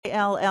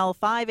KLL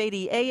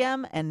 580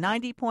 AM and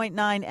 90.9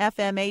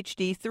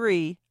 FM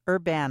HD3,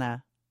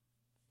 Urbana.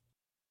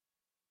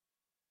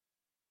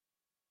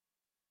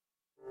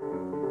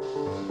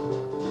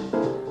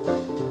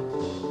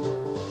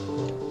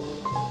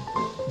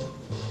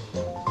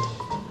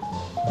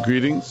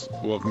 Greetings.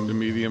 Welcome to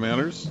Media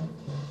Matters.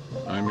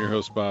 I'm your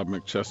host, Bob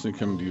McChesney,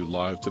 coming to you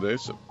live today,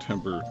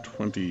 September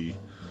 23rd,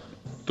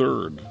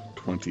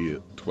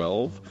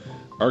 2012.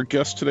 Our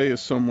guest today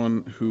is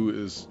someone who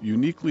is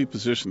uniquely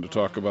positioned to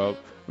talk about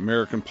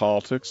American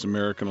politics,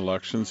 American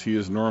elections. He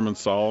is Norman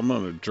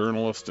Solomon, a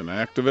journalist and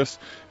activist,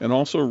 and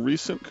also a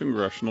recent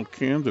congressional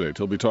candidate.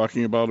 He'll be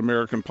talking about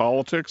American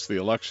politics, the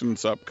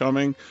elections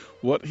upcoming,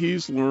 what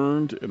he's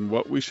learned, and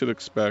what we should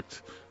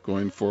expect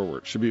going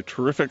forward. Should be a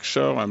terrific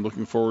show. I'm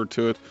looking forward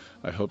to it.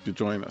 I hope you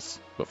join us.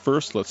 But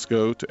first, let's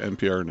go to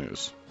NPR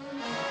News.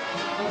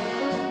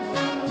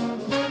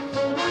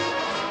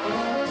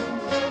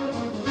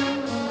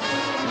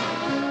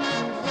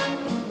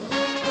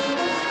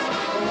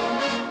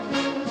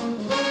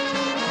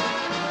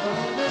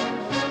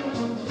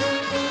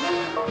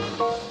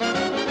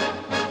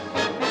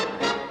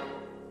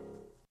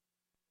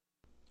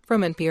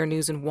 From NPR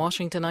News in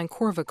Washington, I'm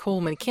Corva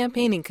Coleman.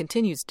 Campaigning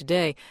continues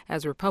today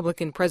as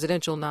Republican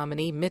presidential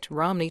nominee Mitt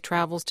Romney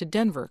travels to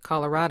Denver,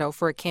 Colorado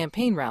for a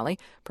campaign rally.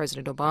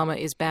 President Obama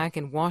is back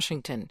in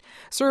Washington.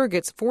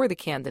 Surrogates for the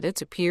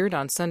candidates appeared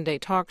on Sunday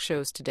talk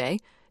shows today.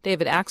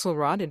 David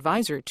Axelrod,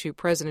 advisor to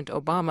President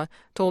Obama,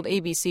 told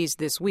ABC's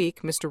This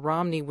Week Mr.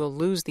 Romney will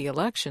lose the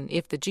election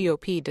if the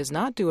GOP does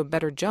not do a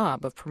better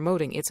job of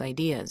promoting its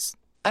ideas.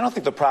 I don't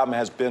think the problem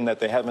has been that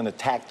they haven't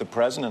attacked the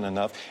president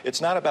enough. It's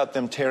not about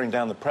them tearing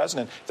down the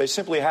president. They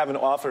simply haven't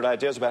offered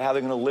ideas about how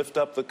they're going to lift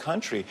up the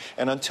country.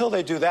 And until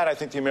they do that, I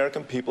think the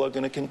American people are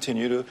going to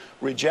continue to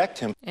reject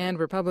him. And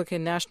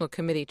Republican National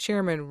Committee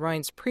Chairman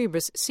Reince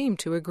Priebus seemed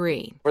to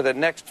agree. For the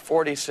next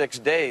 46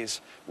 days,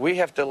 we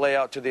have to lay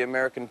out to the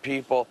American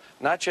people,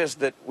 not just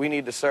that we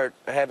need to start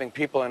having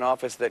people in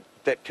office that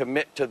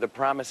commit to the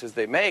promises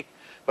they make,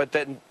 but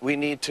that we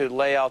need to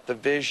lay out the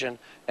vision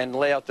and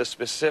lay out the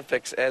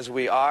specifics as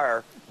we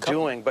are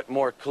doing, but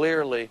more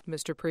clearly.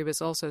 Mr.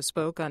 Priebus also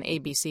spoke on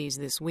ABC's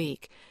This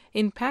Week.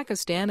 In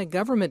Pakistan, a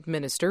government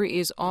minister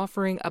is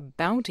offering a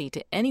bounty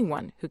to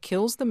anyone who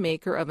kills the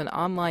maker of an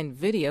online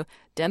video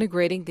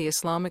denigrating the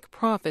Islamic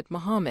prophet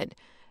Muhammad.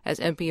 As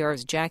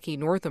NPR's Jackie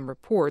Northam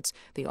reports,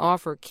 the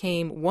offer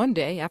came one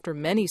day after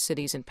many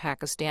cities in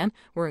Pakistan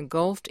were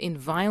engulfed in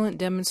violent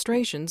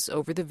demonstrations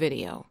over the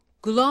video.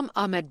 Ghulam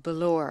Ahmed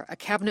Ballour, a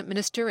cabinet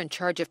minister in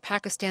charge of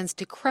Pakistan's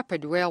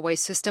decrepit railway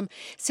system,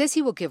 says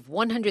he will give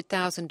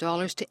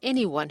 $100,000 to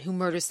anyone who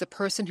murders the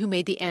person who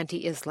made the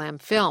anti-Islam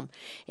film.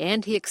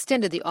 And he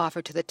extended the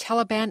offer to the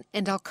Taliban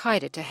and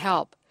al-Qaeda to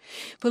help.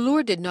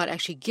 Ballour did not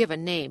actually give a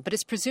name, but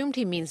it's presumed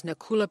he means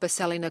Nakula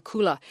Baseli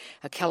Nakula,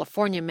 a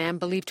California man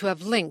believed to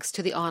have links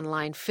to the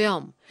online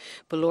film.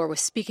 Ballour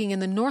was speaking in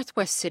the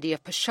northwest city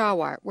of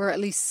Peshawar, where at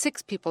least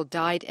 6 people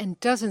died and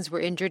dozens were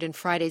injured in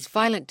Friday's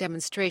violent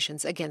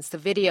demonstrations against the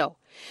video.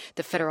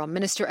 The federal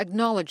minister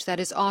acknowledged that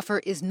his offer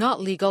is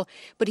not legal,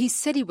 but he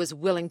said he was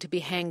willing to be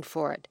hanged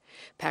for it.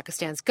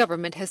 Pakistan's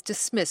government has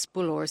dismissed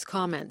Ballour's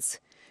comments.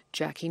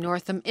 Jackie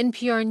Northam,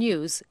 NPR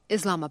News,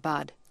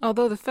 Islamabad.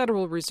 Although the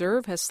Federal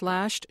Reserve has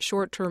slashed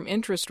short-term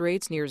interest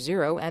rates near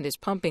zero and is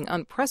pumping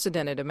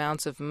unprecedented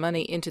amounts of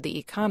money into the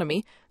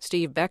economy,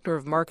 Steve Beckner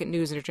of Market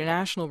News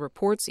International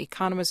reports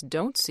economists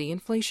don't see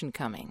inflation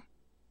coming.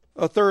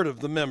 A third of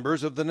the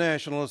members of the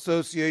National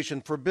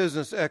Association for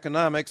Business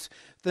Economics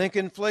think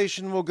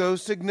inflation will go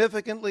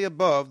significantly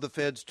above the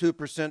Fed's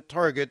 2%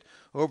 target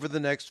over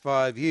the next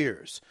 5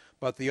 years.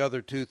 But the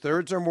other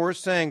two-thirds are more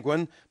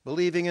sanguine,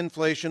 believing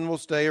inflation will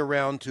stay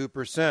around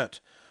 2%.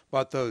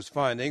 But those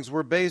findings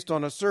were based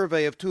on a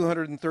survey of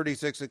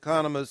 236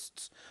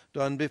 economists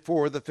done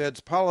before the Fed's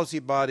policy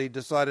body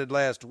decided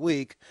last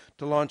week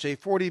to launch a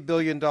 $40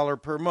 billion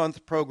per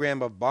month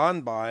program of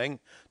bond buying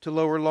to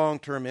lower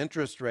long-term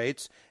interest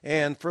rates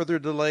and further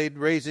delayed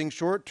raising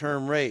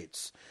short-term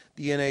rates.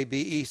 The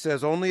NABE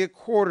says only a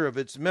quarter of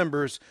its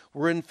members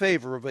were in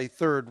favor of a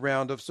third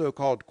round of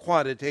so-called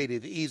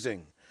quantitative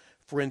easing.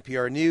 For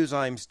NPR News,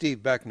 I'm Steve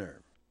Beckner.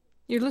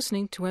 You're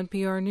listening to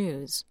NPR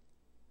News.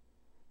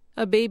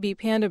 A baby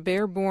panda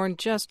bear born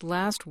just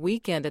last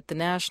weekend at the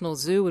National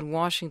Zoo in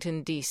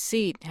Washington,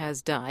 D.C.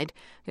 has died.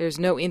 There's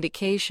no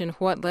indication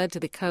what led to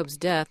the cub's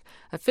death.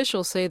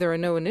 Officials say there are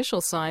no initial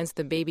signs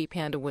the baby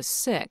panda was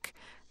sick.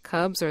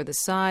 Cubs are the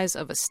size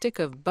of a stick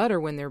of butter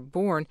when they're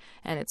born,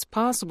 and it's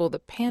possible the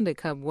panda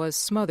cub was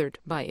smothered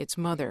by its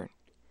mother.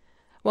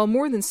 While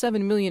more than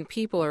 7 million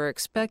people are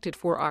expected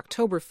for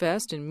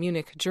Oktoberfest in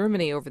Munich,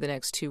 Germany over the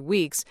next 2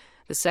 weeks,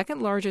 the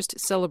second largest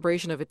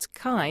celebration of its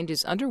kind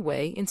is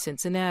underway in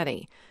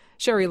Cincinnati.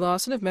 Sherry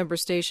Lawson of member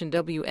station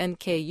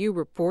WNKU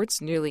reports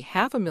nearly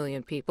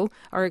 500,000 people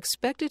are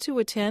expected to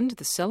attend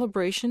the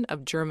celebration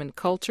of German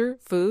culture,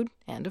 food,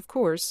 and, of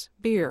course,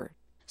 beer.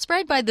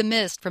 Sprayed by the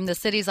mist from the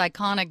city's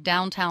iconic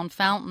downtown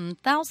fountain,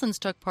 thousands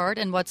took part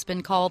in what's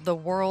been called the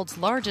world's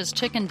largest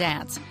chicken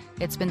dance.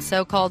 It's been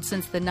so called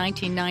since the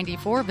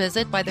 1994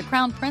 visit by the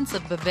Crown Prince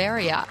of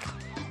Bavaria.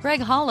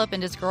 Greg Hollup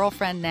and his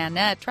girlfriend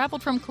Nanette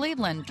traveled from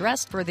Cleveland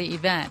dressed for the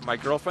event. My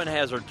girlfriend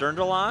has her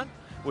dirndl on,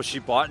 which she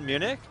bought in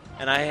Munich,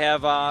 and I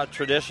have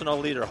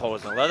traditional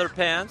lederhosen, leather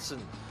pants,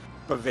 and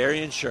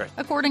Bavarian shirt.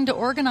 According to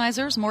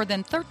organizers, more than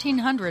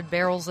 1,300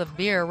 barrels of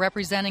beer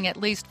representing at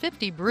least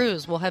 50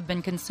 brews will have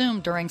been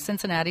consumed during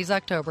Cincinnati's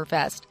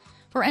Oktoberfest.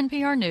 For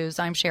NPR News,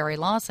 I'm Sherry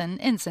Lawson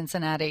in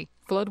Cincinnati.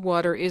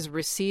 Floodwater is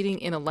receding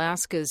in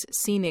Alaska's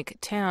scenic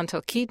town,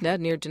 Talkeetna,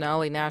 near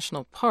Denali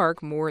National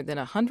Park, more than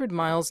 100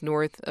 miles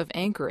north of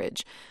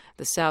Anchorage.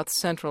 The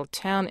south-central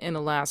town in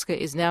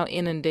Alaska is now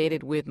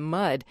inundated with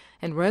mud,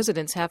 and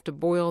residents have to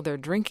boil their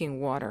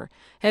drinking water.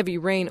 Heavy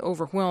rain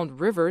overwhelmed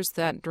rivers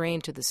that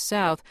drain to the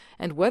south,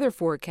 and weather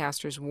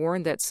forecasters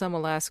warn that some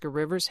Alaska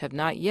rivers have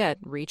not yet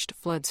reached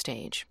flood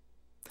stage.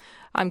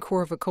 I'm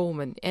Corva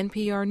Coleman,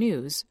 NPR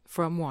News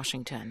from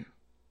Washington.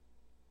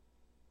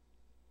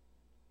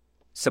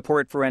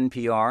 Support for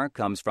NPR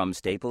comes from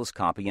Staples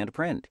Copy and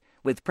Print,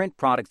 with print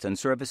products and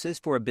services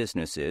for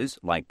businesses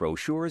like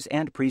brochures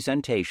and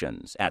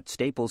presentations at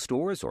Staples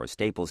stores or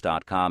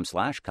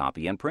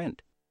staples.com/copy and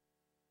print.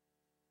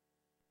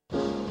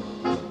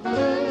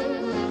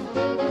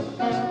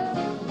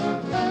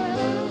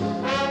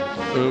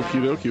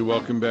 Okie dokie,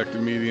 welcome back to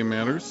Media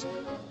Matters.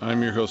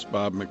 I'm your host,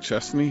 Bob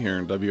McChesney, here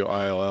in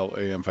WILL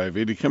AM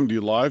 580, coming to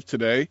you live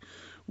today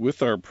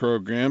with our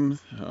program,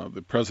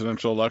 the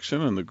presidential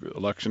election and the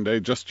election day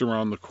just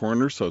around the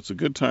corner, so it's a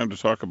good time to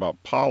talk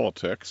about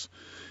politics.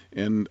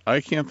 And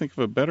I can't think of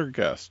a better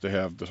guest to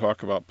have to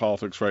talk about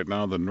politics right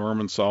now than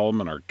Norman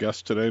Solomon, our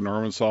guest today.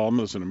 Norman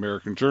Solomon is an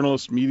American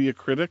journalist, media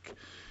critic,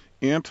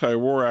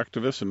 anti-war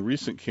activist, and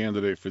recent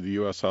candidate for the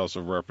U.S. House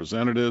of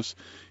Representatives.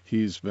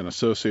 He's been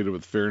associated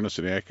with Fairness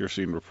and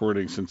Accuracy in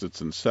Reporting since its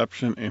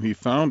inception, and he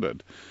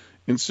founded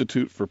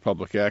Institute for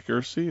Public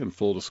Accuracy. And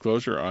full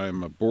disclosure, I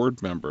am a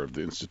board member of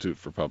the Institute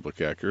for Public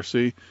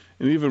Accuracy.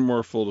 And even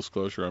more full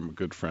disclosure, I'm a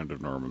good friend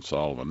of Norman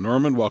Solomon.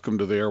 Norman, welcome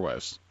to the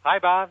airwaves. Hi,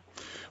 Bob.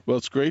 Well,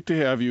 it's great to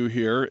have you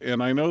here.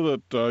 And I know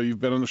that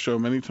you've been on the show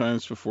many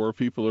times before.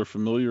 People are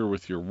familiar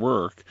with your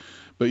work.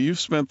 But you've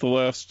spent the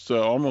last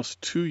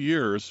almost 2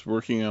 years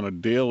working on a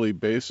daily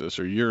basis,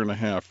 or year and a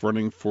half,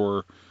 running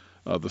for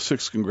the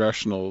 6th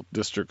congressional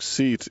district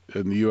seat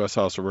in the U.S.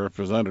 House of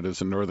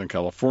Representatives in Northern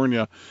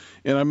California.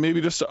 And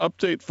maybe just to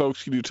update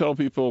folks, can you tell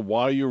people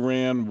why you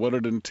ran, what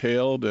it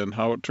entailed, and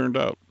how it turned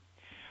out?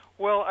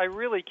 Well, I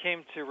really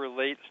came to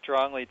relate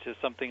strongly to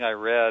something I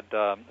read,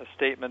 a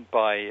statement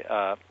by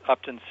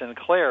Upton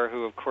Sinclair,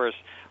 who, of course,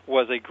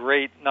 was a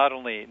great not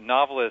only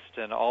novelist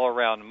and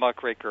all-around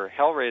muckraker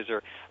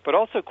hellraiser, but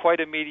also quite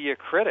a media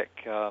critic,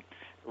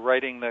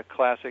 writing the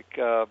classic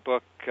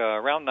book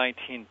around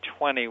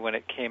 1920 when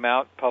it came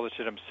out, published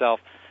it himself,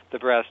 The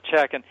Brass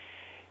Check. And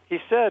he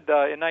said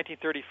in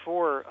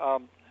 1934,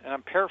 and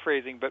I'm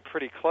paraphrasing but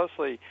pretty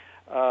closely,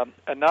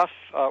 enough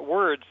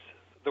words,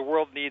 the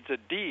world needs a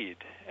deed.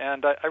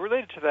 And I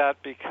related to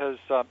that because,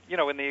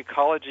 in the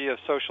ecology of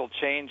social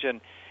change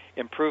and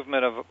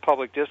improvement of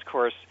public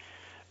discourse,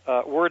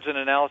 words and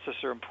analysis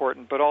are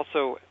important, but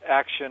also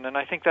action. And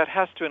I think that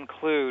has to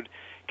include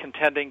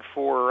contending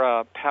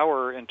for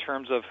power in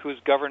terms of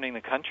who's governing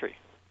the country.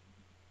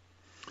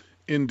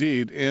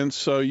 Indeed. And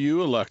so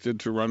you elected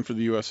to run for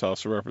the U.S.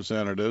 House of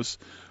Representatives.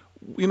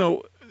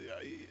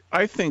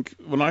 I think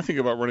when I think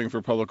about running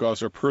for public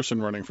office, or a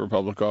person running for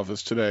public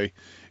office today,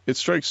 it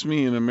strikes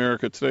me in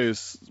America today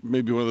as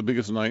maybe one of the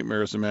biggest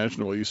nightmares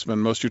imaginable. You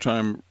spend most of your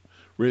time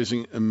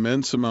raising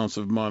immense amounts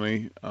of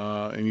money,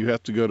 and you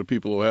have to go to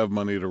people who have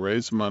money to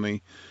raise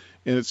money.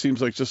 And it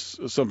seems like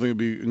just something to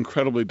be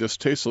incredibly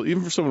distasteful,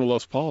 even for someone who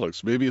loves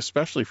politics, maybe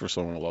especially for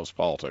someone who loves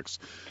politics.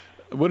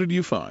 What did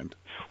you find?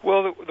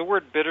 Well, the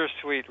word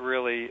bittersweet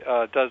really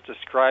does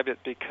describe it,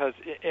 because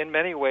in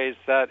many ways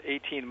that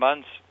 18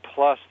 months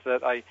plus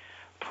that I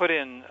put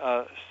in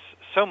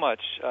so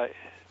much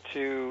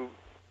to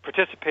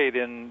participate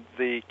in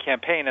the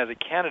campaign as a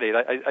candidate.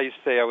 I used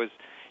to say I was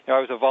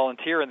a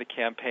volunteer in the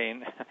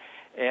campaign,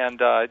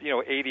 and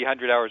 80,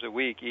 100 hours a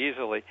week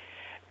easily.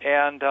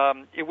 And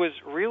it was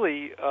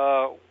really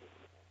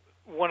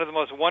one of the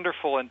most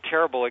wonderful and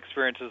terrible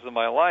experiences of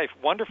my life.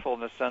 Wonderful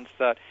in the sense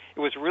that it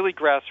was really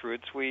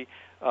grassroots. We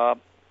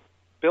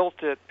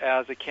built it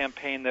as a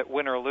campaign that,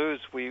 win or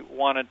lose, we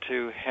wanted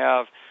to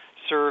have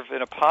serve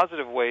in a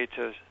positive way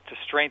to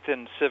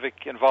strengthen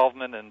civic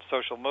involvement and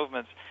social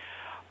movements.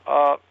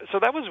 So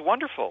that was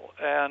wonderful,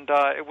 and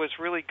it was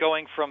really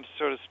going from,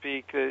 so to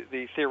speak,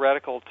 the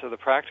theoretical to the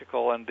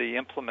practical and the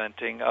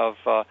implementing of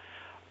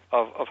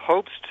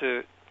hopes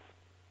to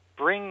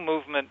bring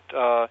movement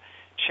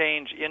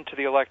change into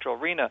the electoral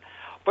arena.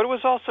 But it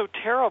was also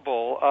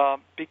terrible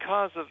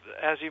because of,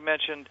 as you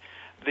mentioned,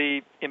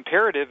 the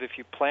imperative, if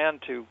you plan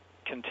to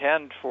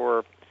contend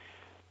for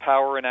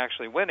power and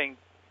actually winning,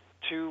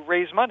 to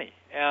raise money.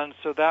 And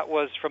so that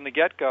was, from the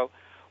get-go,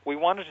 we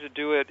wanted to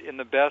do it in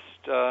the best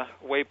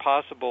way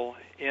possible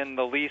in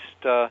the least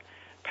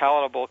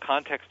palatable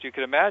context you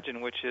could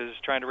imagine, which is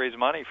trying to raise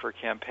money for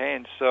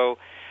campaigns. So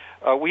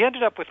we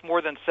ended up with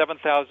more than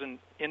 7,000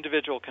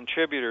 individual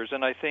contributors,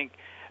 and I think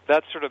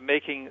that's sort of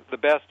making the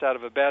best out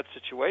of a bad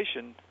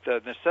situation,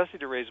 the necessity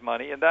to raise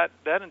money, and that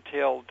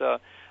entailed,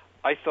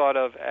 I thought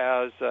of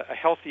as a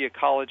healthy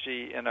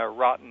ecology in a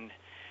rotten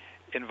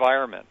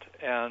environment.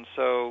 And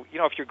so,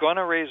 if you're going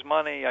to raise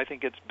money, I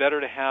think it's better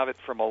to have it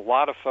from a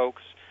lot of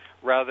folks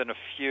rather than a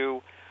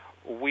few.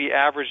 We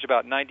averaged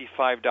about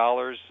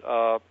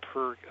 $95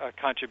 per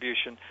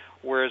contribution,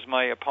 whereas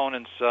my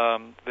opponents,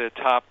 the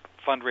top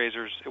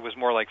fundraisers, it was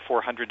more like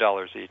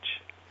 $400 each.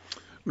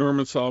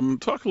 Norman Solomon,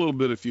 talk a little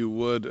bit, if you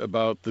would,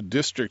 about the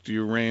district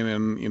you ran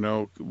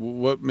in.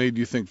 What made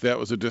you think that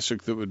was a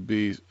district that would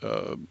be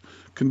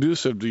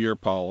conducive to your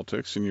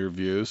politics and your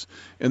views,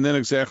 and then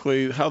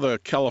exactly how the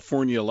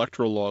California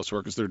electoral laws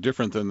work, because they're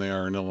different than they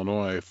are in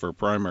Illinois for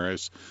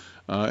primaries,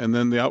 and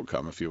then the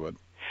outcome, if you would.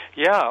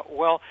 Yeah,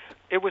 well,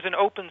 it was an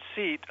open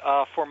seat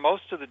for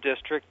most of the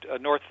district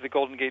north of the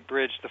Golden Gate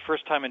Bridge, the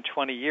first time in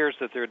 20 years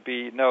that there would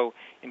be no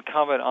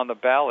incumbent on the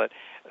ballot.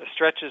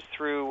 Stretches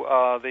through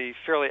the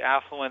fairly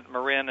affluent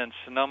Marin and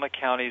Sonoma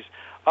counties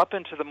up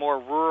into the more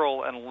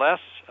rural and less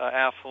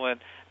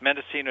affluent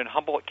Mendocino and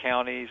Humboldt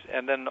counties,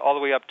 and then all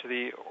the way up to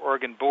the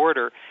Oregon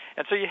border.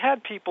 And so you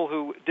had people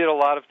who did a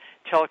lot of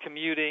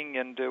telecommuting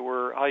and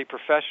were highly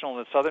professional in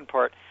the southern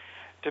part,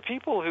 to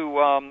people who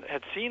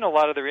had seen a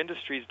lot of their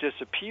industries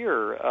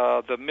disappear,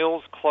 the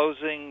mills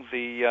closing,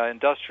 the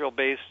industrial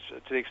base,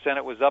 to the extent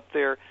it was up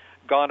there,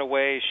 gone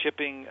away,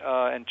 shipping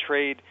and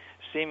trade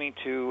seeming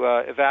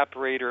to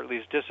evaporate or at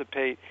least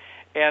dissipate.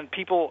 And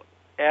people,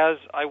 as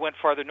I went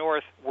farther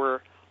north,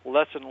 were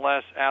less and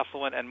less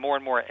affluent and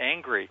more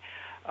angry.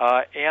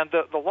 And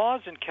the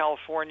laws in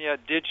California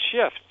did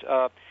shift.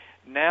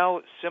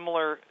 Now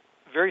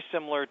very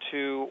similar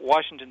to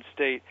Washington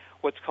State,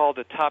 what's called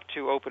a top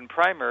two open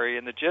primary,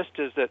 and the gist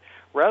is that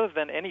rather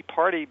than any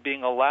party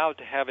being allowed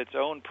to have its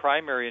own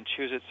primary and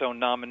choose its own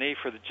nominee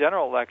for the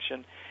general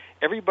election,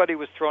 everybody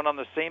was thrown on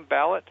the same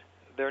ballot.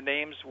 Their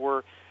names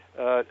were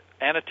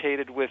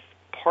annotated with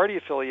party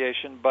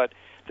affiliation, but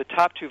the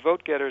top two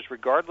vote getters,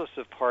 regardless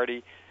of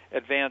party,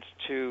 advanced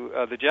to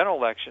the general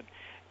election.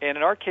 And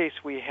in our case,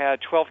 we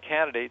had 12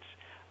 candidates.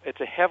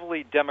 It's a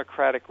heavily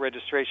Democratic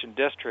registration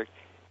district.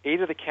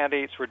 8 of the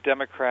candidates were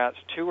Democrats,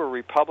 2 were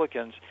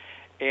Republicans,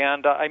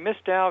 and I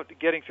missed out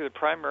getting through the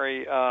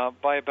primary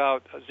by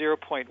about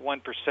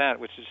 0.1%,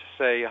 which is to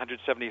say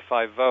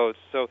 175 votes.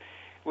 So it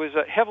was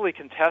heavily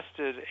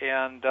contested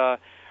and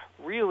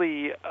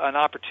really an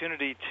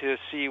opportunity to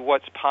see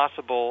what's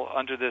possible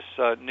under this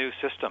new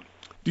system.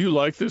 Do you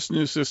like this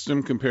new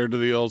system compared to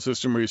the old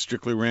system where you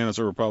strictly ran as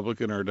a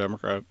Republican or a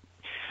Democrat?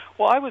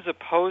 Well, I was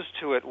opposed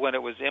to it when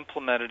it was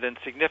implemented, and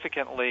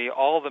significantly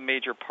all the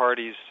major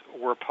parties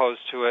were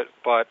opposed to it,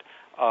 but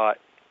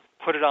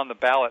put it on the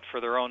ballot for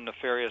their own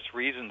nefarious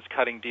reasons,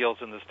 cutting deals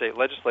in the state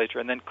legislature,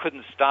 and then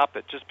couldn't stop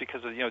it just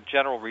because of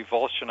general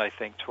revulsion, I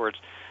think, towards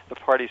the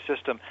party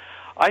system.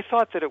 I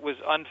thought that it was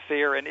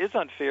unfair and is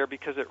unfair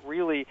because it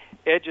really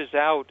edges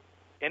out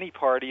any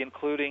party,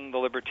 including the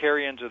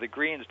Libertarians or the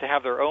Greens, to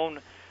have their own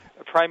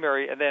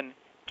primary and then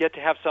get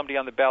to have somebody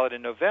on the ballot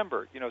in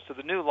November. So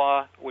the new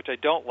law, which I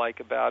don't like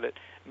about it,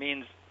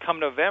 means come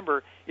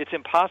November, it's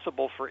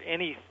impossible for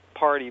any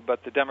party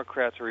but the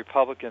Democrats or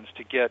Republicans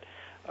to get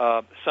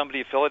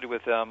somebody affiliated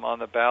with them on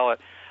the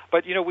ballot.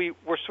 But, we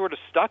were sort of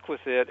stuck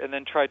with it and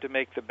then tried to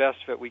make the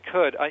best of it we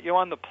could.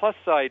 On the plus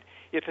side,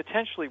 it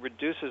potentially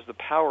reduces the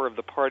power of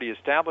the party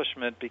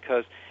establishment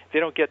because they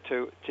don't get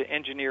to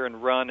engineer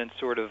and run and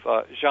sort of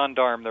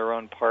gendarme their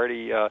own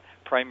party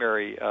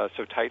primary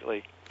so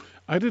tightly.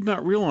 I did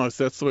not realize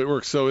that's the way it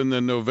works. So in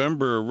the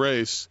November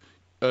race,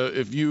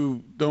 if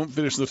you don't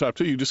finish in the top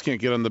two, you just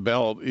can't get on the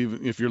ballot,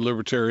 even if you're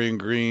Libertarian,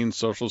 Green,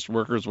 Socialist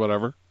Workers,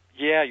 whatever?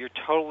 Yeah, you're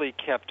totally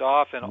kept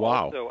off, and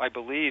wow. Also, I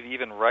believe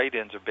even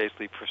write-ins are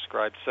basically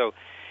prescribed. So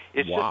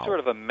it's just sort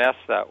of a mess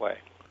that way.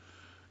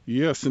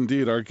 Yes,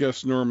 indeed. Our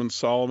guest, Norman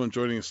Solomon,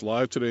 joining us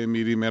live today in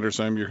Media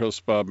Matters. I'm your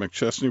host, Bob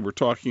McChesney. We're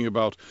talking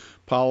about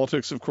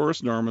politics, of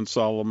course. Norman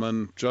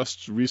Solomon,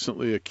 just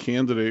recently a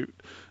candidate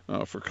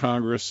for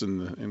Congress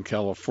in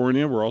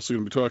California. We're also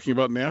going to be talking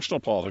about national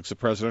politics, the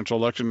presidential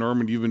election.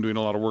 Norman, you've been doing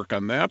a lot of work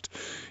on that.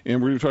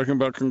 And we're going to be talking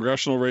about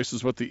congressional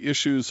races, what the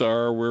issues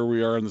are, where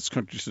we are in this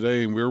country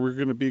today, and where we're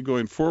going to be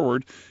going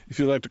forward. If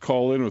you'd like to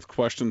call in with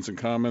questions and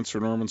comments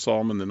for Norman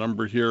Solomon, the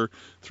number here,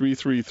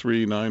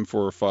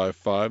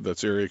 333-9455.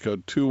 That's area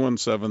code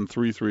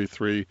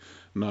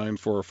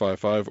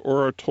 217-333-9455,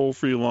 or our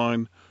toll-free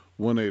line,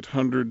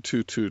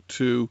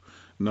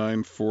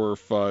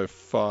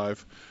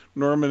 1-800-222-9455.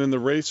 Norman, in the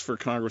race for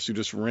Congress you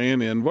just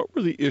ran in, what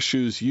were the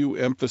issues you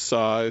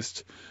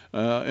emphasized,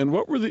 and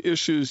what were the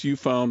issues you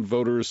found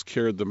voters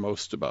cared the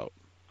most about?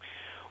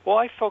 Well,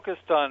 I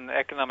focused on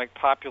economic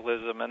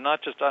populism, and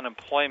not just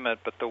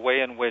unemployment, but the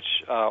way in which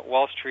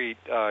Wall Street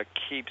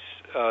keeps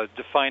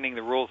defining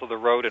the rules of the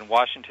road in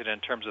Washington in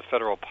terms of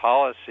federal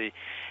policy.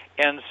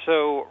 And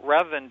so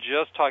rather than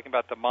just talking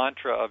about the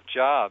mantra of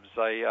jobs,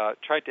 I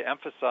tried to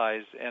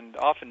emphasize, and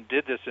often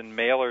did this in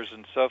mailers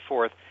and so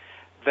forth,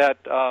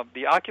 that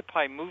the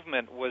Occupy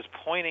movement was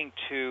pointing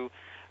to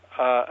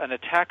an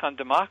attack on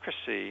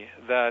democracy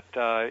that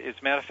is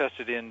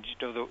manifested in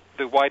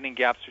the widening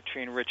gaps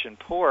between rich and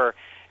poor,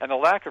 and the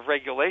lack of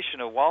regulation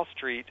of Wall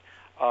Street,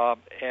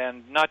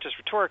 and not just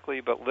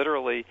rhetorically, but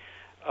literally.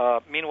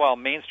 Meanwhile,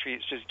 Main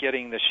Street's just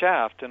getting the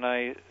shaft. And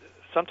I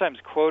sometimes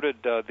quoted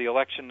the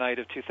election night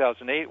of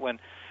 2008 when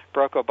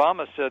Barack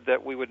Obama said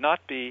that we would not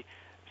be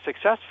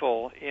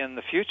successful in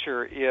the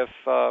future if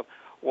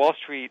Wall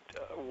Street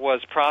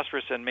was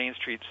prosperous and Main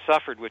Street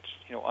suffered, which,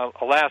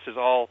 alas, is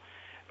all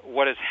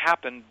what has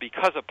happened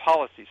because of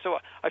policy. So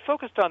I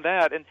focused on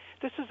that, and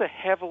this is a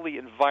heavily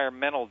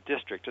environmental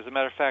district. As a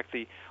matter of fact,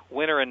 the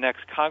winner and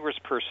next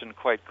congressperson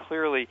quite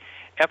clearly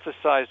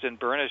emphasized and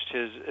burnished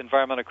his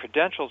environmental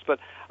credentials, but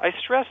I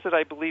stress that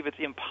I believe it's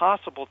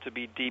impossible to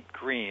be deep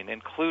green,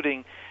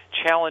 including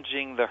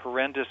challenging the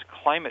horrendous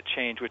climate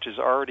change, which is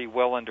already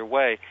well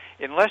underway,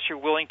 unless you're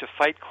willing to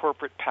fight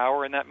corporate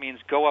power, and that means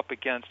go up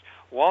against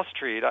Wall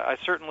Street. I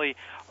certainly,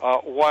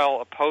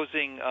 while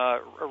opposing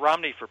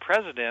Romney for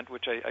president,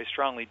 which I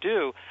strongly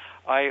do,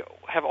 I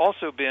have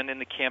also been in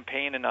the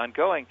campaign and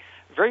ongoing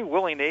very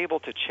willing and able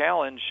to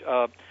challenge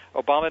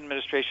Obama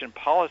administration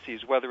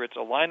policies, whether it's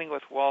aligning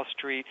with Wall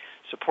Street,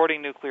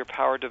 supporting nuclear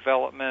power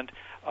development,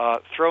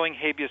 throwing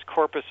habeas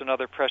corpus and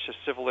other precious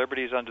civil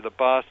liberties under the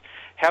bus,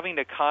 having an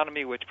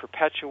economy which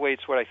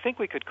perpetuates what I think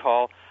we could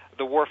call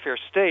the warfare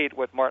state,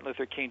 what Martin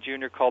Luther King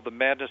Jr. called the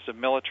madness of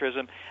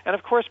militarism, and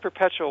of course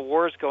perpetual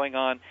wars going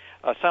on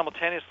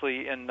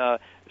simultaneously in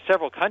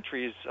several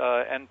countries,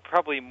 and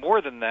probably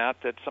more than that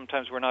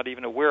sometimes we're not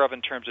even aware of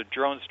in terms of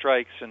drone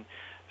strikes and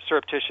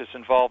surreptitious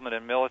involvement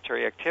in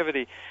military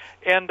activity.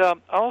 And I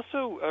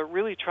also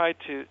really tried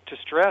to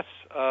stress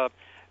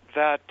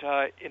that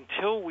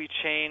until we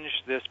change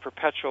this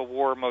perpetual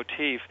war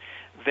motif,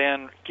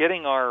 then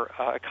getting our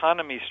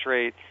economy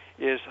straight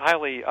is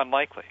highly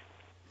unlikely.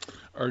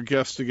 Our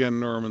guest again,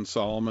 Norman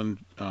Solomon.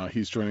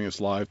 He's joining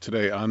us live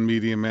today on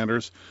Media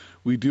Matters.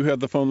 We do have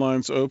the phone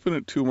lines open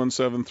at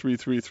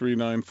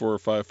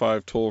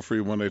 217-333-9455, toll-free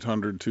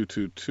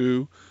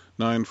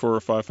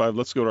 1-800-222-9455.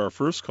 Let's go to our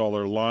first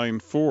caller, line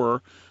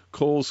 4,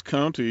 Coles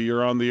County.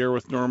 You're on the air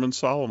with Norman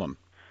Solomon.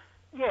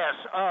 Yes,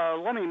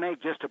 let me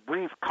make just a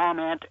brief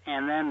comment,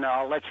 and then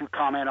I'll let you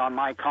comment on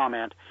my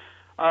comment.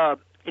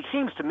 It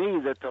seems to me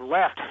that the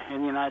left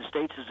in the United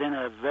States is in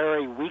a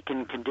very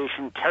weakened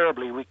condition,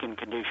 terribly weakened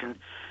condition,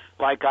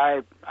 like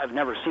I've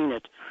never seen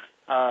it.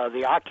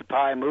 The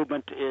Occupy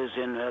movement is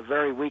in a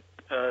very weak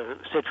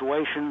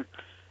situation.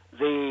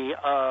 The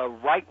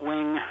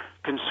right-wing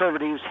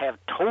conservatives have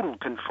total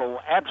control,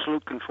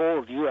 absolute control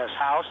of the U.S.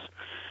 House,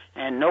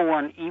 and no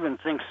one even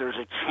thinks there's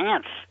a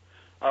chance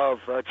of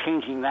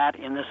changing that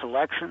in this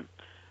election.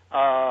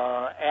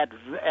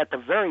 At the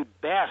very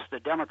best, the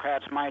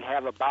Democrats might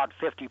have about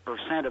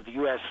 50% of the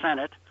U.S.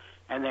 Senate,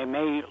 and they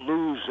may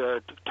lose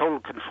total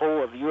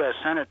control of the U.S.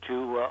 Senate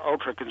to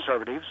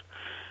ultra-conservatives.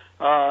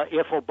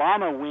 If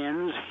Obama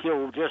wins,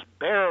 he'll just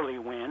barely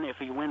win, if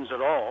he wins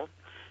at all.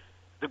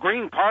 The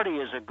Green Party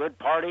is a good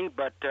party,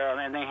 but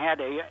and they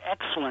had an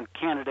excellent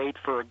candidate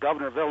for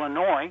governor of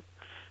Illinois,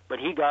 but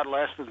he got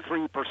less than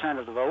 3%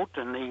 of the vote,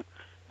 and the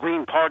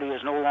Green Party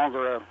is no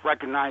longer a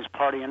recognized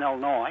party in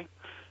Illinois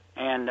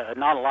and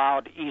not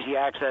allowed easy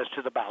access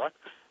to the ballot.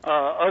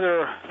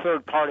 Other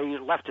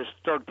leftist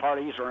third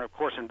parties are, of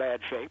course, in bad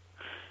shape.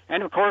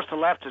 And, of course, the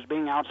left is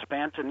being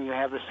outspent, and you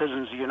have the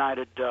Citizens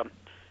United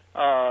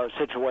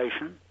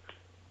situation.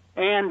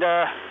 And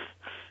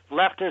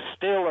leftists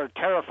still are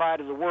terrified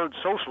of the word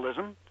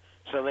socialism,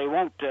 so they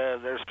won't.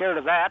 They're scared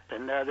of that,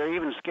 and they're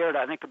even scared,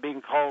 I think, of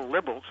being called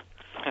liberals.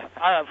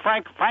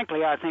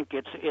 Frankly, I think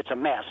it's a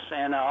mess,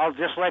 and I'll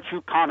just let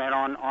you comment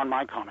on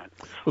my comment.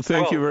 Well,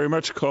 thank you very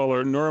much,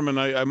 caller. Norman,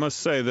 I must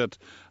say that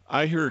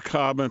I hear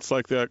comments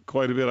like that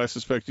quite a bit. I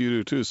suspect you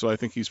do, too, so I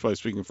think he's probably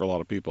speaking for a lot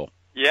of people.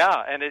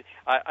 Yeah, and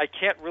I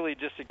can't really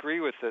disagree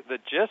with the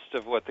gist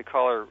of what the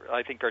caller,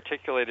 I think,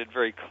 articulated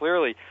very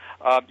clearly.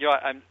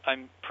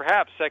 I'm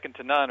perhaps second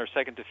to none or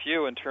second to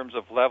few in terms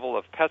of level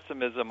of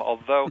pessimism,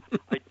 although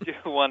I do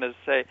want to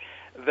say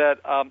that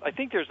I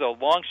think there's a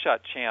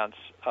long-shot chance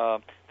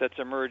that's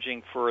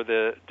emerging for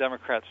the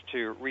Democrats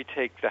to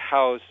retake the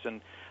House,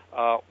 and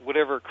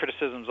whatever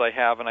criticisms I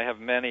have, and I have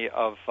many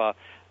of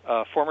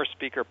former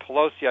Speaker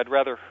Pelosi, I'd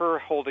rather her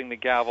holding the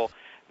gavel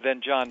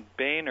than John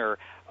Boehner.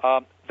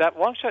 That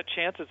long-shot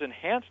chance is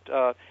enhanced,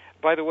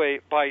 by the way,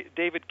 by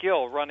David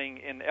Gill running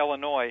in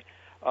Illinois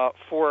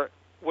for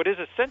what is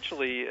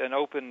essentially an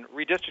open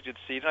redistricted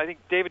seat. And I think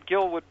David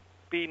Gill would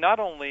be not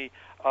only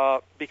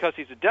because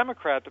he's a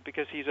Democrat, but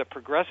because he's a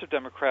progressive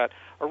Democrat,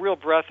 a real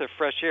breath of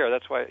fresh air.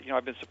 That's why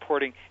I've been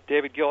supporting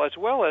David Gill, as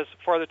well as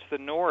farther to the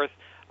north,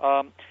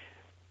 a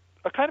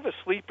kind of a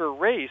sleeper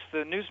race.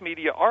 The news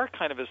media are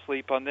kind of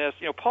asleep on this.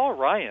 Paul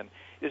Ryan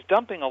is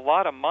dumping a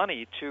lot of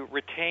money to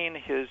retain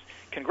his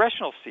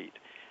congressional seat,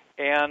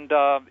 and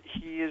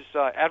he is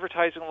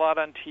advertising a lot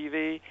on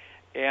TV,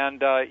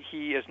 And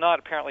he is not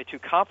apparently too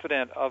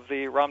confident of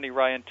the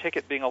Romney-Ryan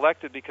ticket being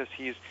elected because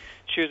he's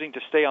choosing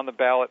to stay on the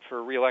ballot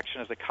for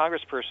re-election as a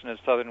congressperson in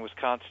southern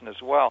Wisconsin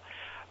as well.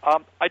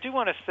 I do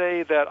want to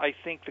say that I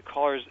think the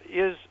caller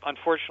is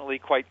unfortunately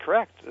quite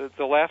correct.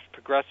 The left,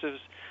 progressives,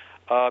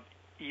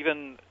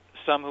 even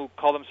some who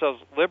call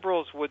themselves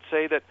liberals would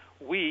say that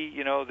we,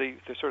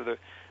 the sort of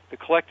the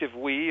collective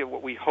we,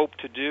 what we hope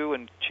to do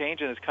and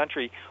change in this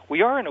country,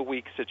 we are in a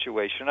weak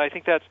situation. I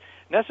think that's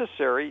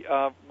necessary.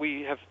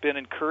 We have been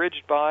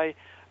encouraged by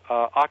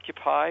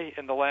Occupy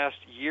in the last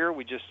year.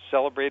 We just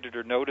celebrated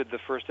or noted the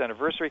first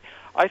anniversary.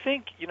 I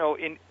think,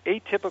 in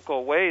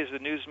atypical ways, the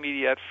news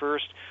media at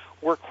first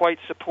were quite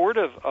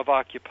supportive of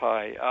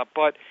Occupy,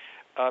 but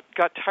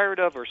got tired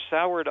of or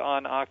soured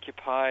on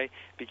Occupy,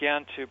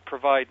 began to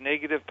provide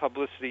negative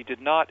publicity, did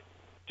not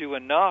do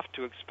enough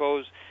to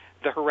expose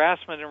the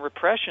harassment and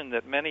repression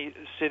that many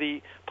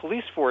city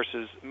police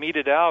forces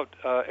meted out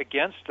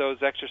against those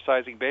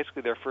exercising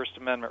basically their First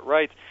Amendment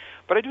rights.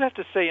 But I do have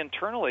to say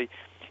internally,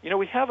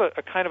 we have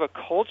a kind of a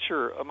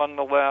culture among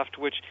the left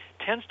which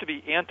tends to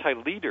be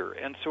anti-leader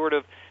and sort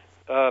of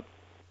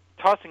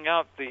tossing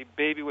out the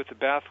baby with the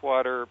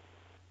bathwater.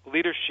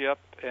 Leadership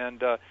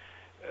and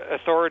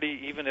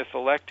authority, even if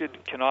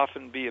elected, can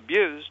often be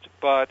abused,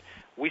 but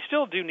we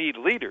still do need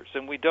leaders,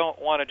 and we don't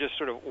want to just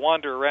sort of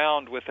wander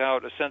around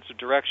without a sense of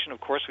direction.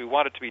 Of course, we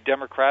want it to be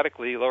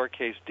democratically,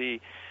 lowercase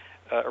d,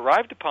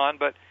 arrived upon,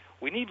 but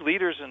we need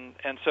leaders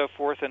and so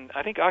forth, and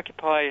I think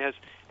Occupy has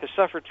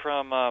suffered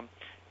from a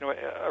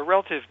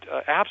relative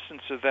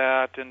absence of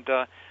that, and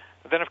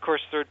then, of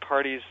course, third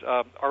parties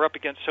are up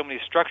against so many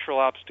structural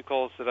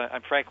obstacles that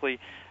I'm frankly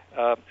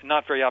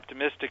not very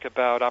optimistic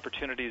about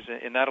opportunities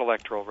in that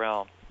electoral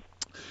realm.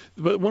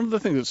 But one of the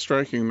things that's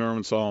striking,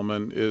 Norman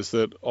Solomon, is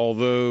that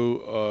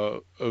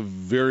although a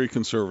very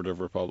conservative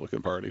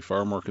Republican Party,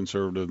 far more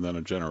conservative than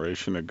a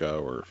generation ago,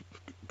 or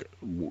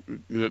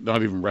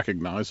not even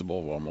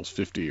recognizable almost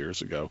 50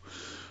 years ago,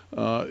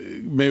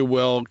 may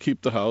well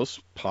keep the House,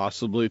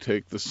 possibly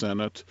take the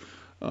Senate,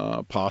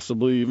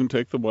 possibly even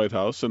take the White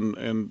House,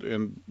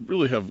 and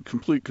really have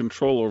complete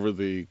control over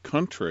the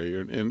country.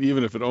 And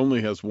even if it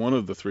only has one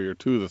of the three or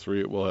two of the three,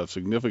 it will have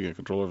significant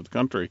control over the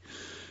country.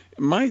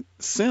 My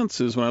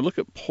sense is when I look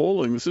at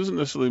polling, this doesn't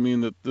necessarily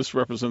mean that this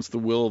represents the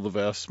will of the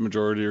vast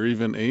majority or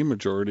even a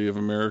majority of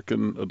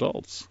American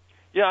adults.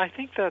 Yeah, I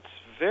think that's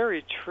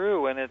very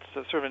true, and it's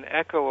sort of an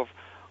echo of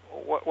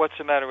what's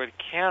the matter with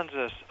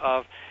Kansas,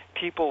 of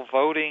people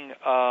voting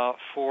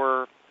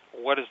for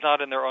what is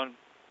not in their own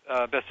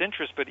best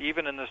interest, but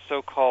even in the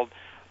so-called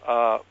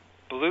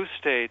blue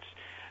states,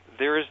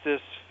 there is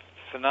this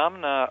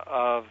phenomena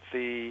of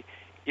the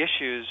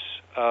issues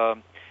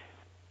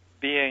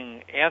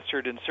being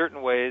answered in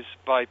certain ways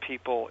by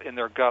people in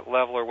their gut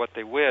level or what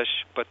they wish,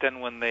 but then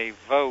when they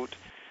vote,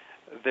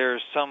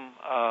 there's some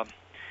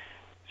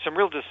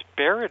real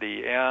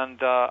disparity,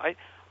 and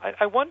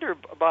I wonder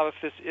about if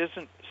this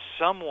isn't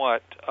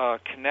somewhat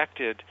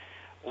connected,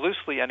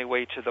 loosely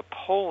anyway, to the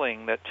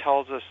polling that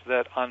tells us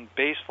that on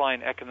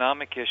baseline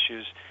economic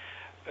issues,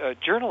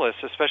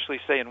 journalists, especially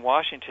say in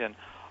Washington,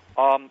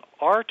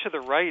 are to the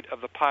right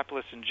of the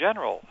populace in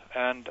general.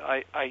 And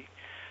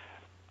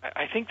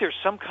I think there's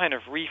some kind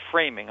of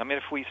reframing. I mean,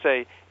 if we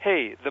say,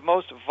 hey, the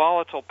most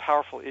volatile,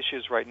 powerful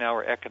issues right now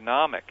are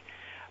economic,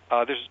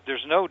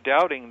 there's no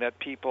doubting that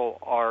people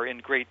are in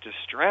great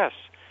distress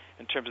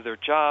in terms of their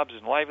jobs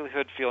and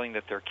livelihood, feeling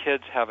that their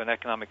kids have an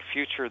economic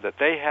future that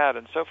they had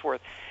and so forth.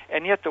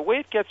 And yet the way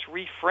it gets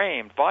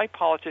reframed by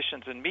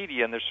politicians and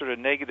media, and there's sort of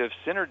negative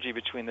synergy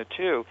between the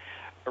two,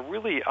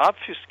 really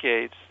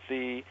obfuscates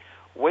the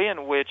way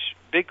in which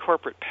big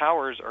corporate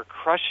powers are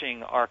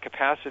crushing our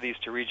capacities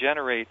to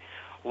regenerate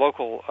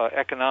local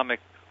economic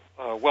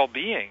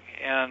well-being.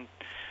 And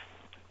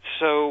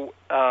so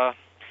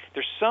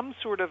there's some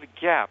sort of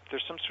gap,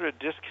 there's some sort of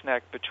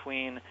disconnect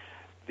between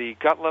the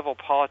gut-level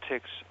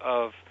politics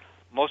of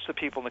most of the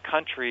people in the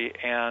country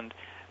and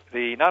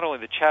not only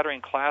the chattering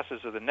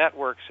classes of the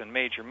networks and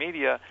major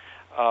media,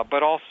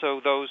 but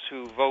also those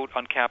who vote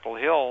on Capitol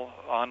Hill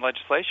on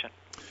legislation.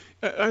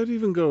 I'd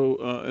even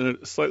go in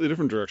a slightly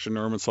different direction,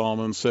 Norman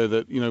Solomon, say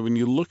that, when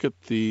you look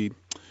at the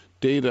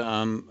data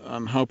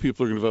on how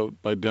people are going to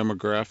vote by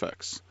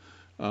demographics,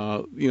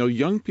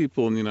 young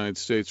people in the United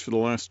States for the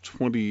last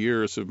 20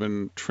 years have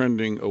been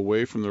trending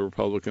away from the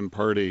Republican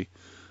Party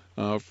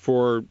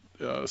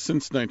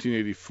since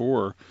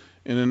 1984.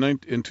 And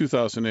in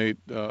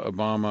 2008,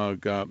 Obama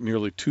got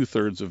nearly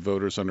two-thirds of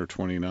voters under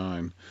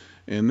 29.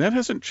 And that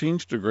hasn't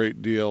changed a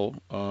great deal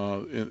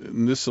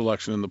in this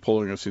election in the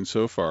polling I've seen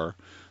so far.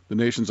 The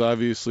nation's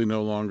obviously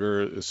no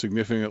longer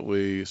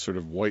significantly sort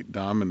of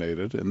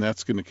white-dominated, and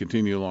that's going to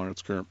continue along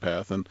its current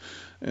path.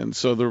 And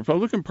so the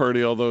Republican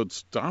Party, although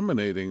it's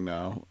dominating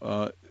now,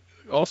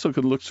 also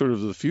could look sort of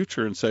to the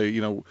future and say,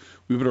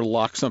 we better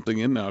lock something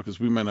in now because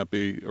we might not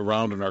be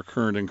around in our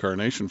current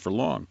incarnation for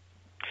long.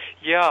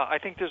 Yeah, I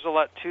think there's a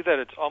lot to that.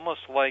 It's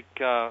almost like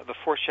the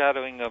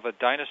foreshadowing of a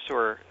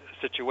dinosaur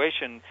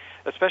situation,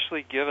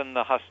 especially given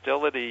the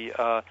hostility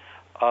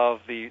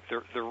of the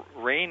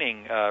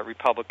reigning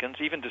Republicans,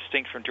 even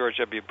distinct from George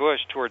W.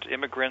 Bush, towards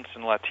immigrants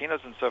and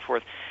Latinos and so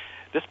forth,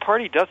 this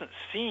party doesn't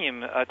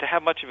seem to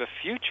have much of a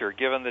future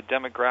given the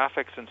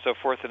demographics and so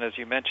forth, and as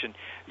you mentioned,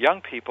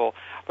 young people.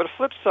 But a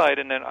flip side,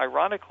 and then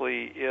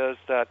ironically, is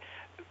that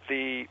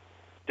the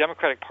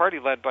Democratic Party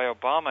led by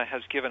Obama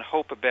has given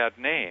hope a bad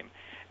name.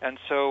 And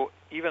so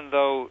even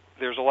though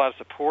there's a lot of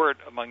support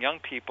among young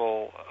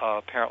people,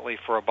 apparently,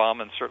 for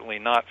Obama and certainly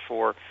not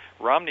for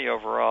Romney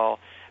overall,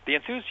 the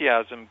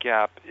enthusiasm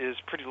gap is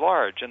pretty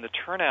large, and the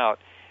turnout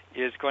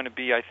is going to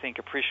be, I think,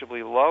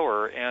 appreciably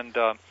lower. And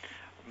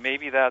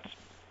maybe that's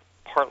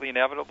partly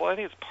inevitable. I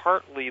think it's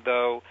partly,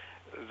 though,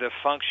 the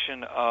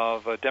function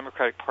of a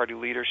Democratic Party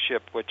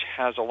leadership which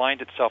has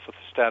aligned itself with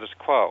the status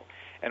quo.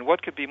 And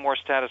what could be more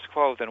status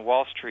quo than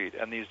Wall Street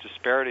and these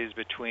disparities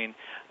between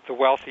the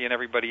wealthy and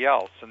everybody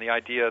else, and the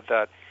idea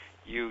that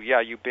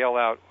you bail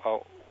out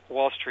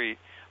Wall Street,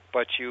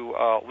 but you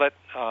let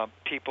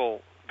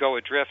people go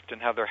adrift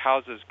and have their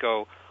houses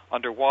go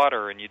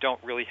underwater, and you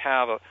don't really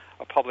have a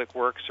public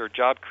works or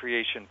job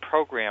creation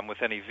program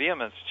with any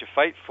vehemence to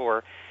fight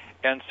for.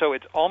 And so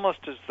it's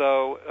almost as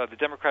though the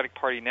Democratic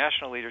Party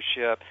national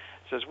leadership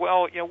says,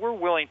 well, we're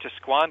willing to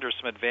squander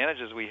some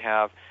advantages we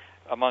have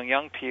among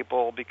young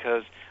people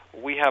because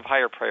we have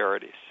higher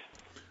priorities.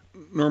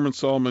 Norman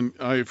Solomon,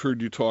 I've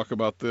heard you talk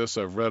about this.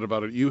 I've read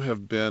about it. You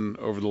have been,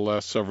 over the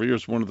last several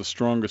years, one of the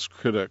strongest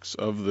critics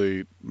of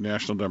the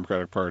National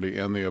Democratic Party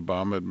and the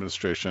Obama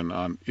administration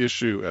on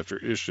issue after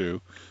issue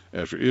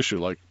after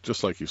issue,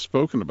 just like you've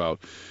spoken about.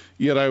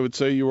 Yet I would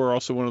say you are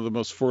also one of the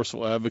most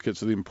forceful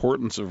advocates of the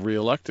importance of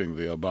reelecting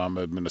the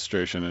Obama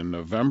administration in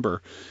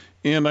November.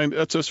 And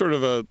that's a sort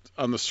of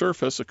on the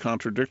surface, a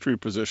contradictory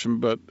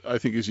position, but I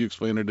think as you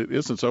explain it, it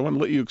isn't. So I want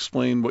to let you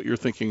explain what your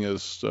thinking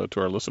is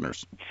to our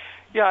listeners.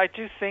 Yeah, I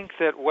do think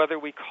that whether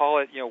we call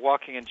it,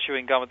 walking and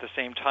chewing gum at the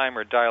same time,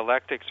 or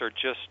dialectics, or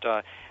just,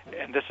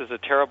 and this is a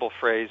terrible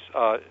phrase,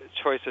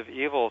 choice of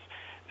evils,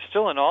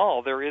 still in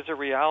all, there is a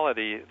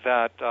reality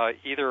that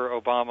either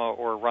Obama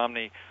or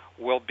Romney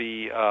will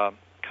be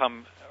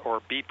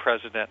be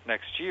president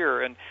next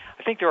year. And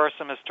I think there are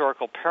some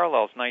historical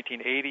parallels.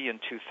 1980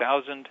 and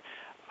 2000,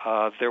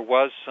 there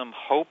was some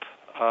hope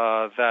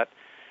that,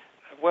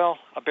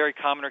 a Barry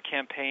Commoner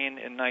campaign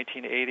in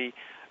 1980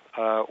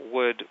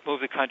 would move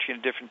the country in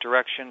a different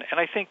direction. And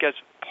I think as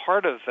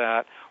part of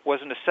that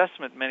was an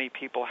assessment many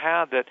people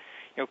had that,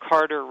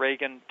 Carter,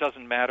 Reagan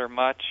doesn't matter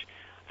much.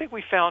 I think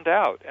we found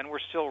out, and we're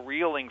still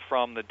reeling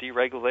from the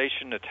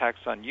deregulation, attacks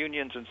on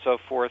unions and so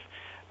forth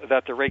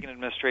that the Reagan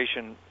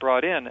administration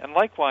brought in. And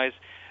likewise,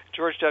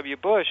 George W.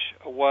 Bush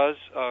was,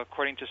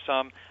 according to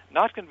some,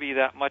 not going to be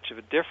that much of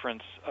a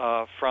difference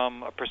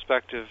from a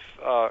prospective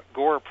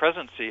Gore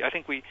presidency. I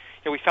think we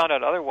found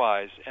out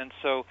otherwise. And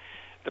so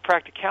the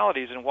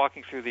practicalities in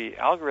walking through the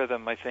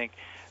algorithm, I think,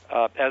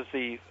 as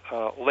the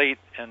late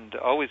and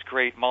always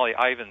great Molly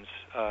Ivins,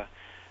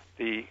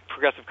 the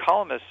progressive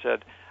columnist,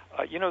 said,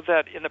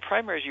 that in the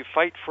primaries you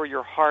fight for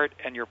your heart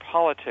and your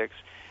politics,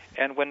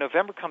 and when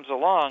November comes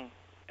along,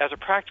 as a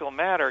practical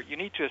matter, you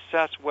need to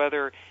assess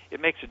whether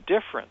it makes a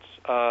difference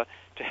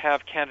to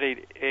have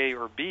candidate A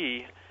or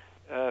B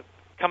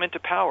come into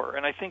power.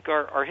 And I think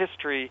our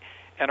history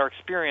and our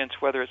experience,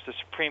 whether it's the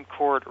Supreme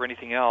Court or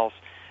anything else,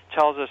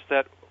 tells us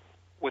that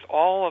with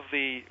all of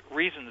the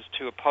reasons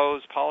to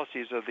oppose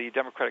policies of the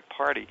Democratic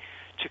Party,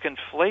 to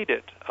conflate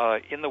it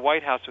in the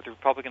White House with the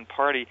Republican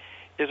Party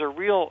is a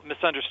real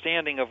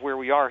misunderstanding of where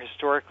we are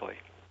historically.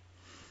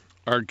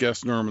 Our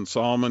guest, Norman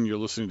Solomon. You're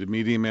listening to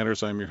Media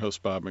Matters. I'm your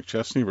host, Bob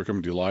McChesney. We're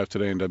coming to you live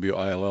today on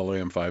WILL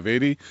AM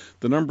 580.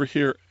 The number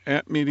here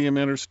at Media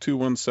Matters,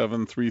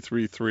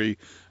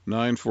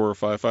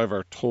 217-333-9455.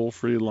 Our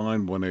toll-free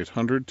line,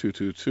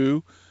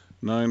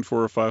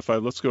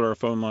 1-800-222-9455. Let's go to our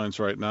phone lines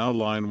right now.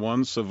 Line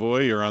 1,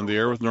 Savoy, you're on the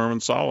air with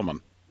Norman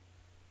Solomon.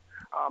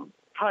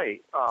 Hi.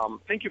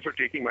 Thank you for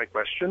taking my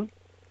question.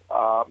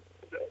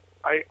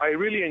 I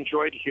really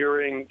enjoyed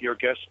hearing your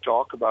guests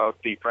talk about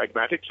the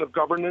pragmatics of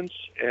governance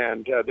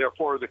and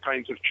therefore the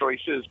kinds of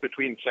choices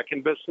between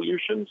second-best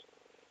solutions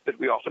that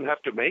we often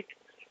have to make.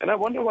 And I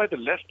wonder why the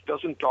left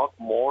doesn't talk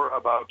more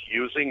about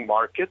using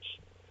markets,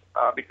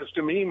 because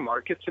to me,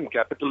 markets and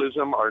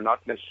capitalism are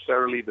not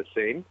necessarily the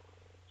same.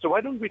 So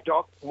why don't we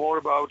talk more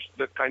about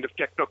the kind of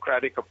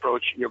technocratic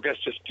approach? Your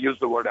guest just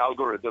used the word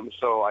algorithm,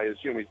 so I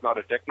assume he's not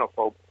a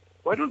technophobe.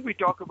 Why don't we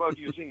talk about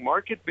using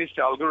market-based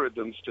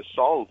algorithms to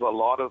solve a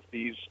lot of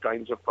these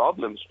kinds of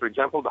problems? For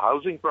example, the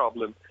housing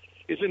problem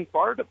is in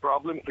part a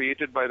problem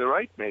created by the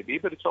right, maybe,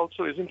 but it's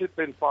also, isn't it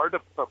in part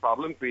a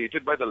problem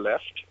created by the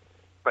left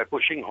by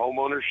pushing home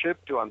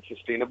ownership to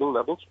unsustainable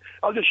levels?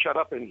 I'll just shut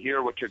up and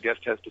hear what your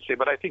guest has to say,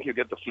 but I think you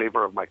get the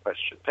flavor of my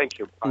question. Thank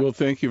you. Bye. Well,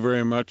 thank you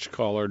very much,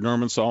 caller.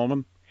 Norman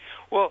Solomon?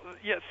 Well,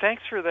 yeah,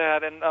 thanks for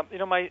that. And,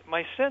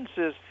 my sense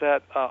is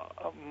that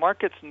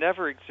markets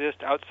never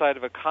exist outside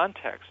of a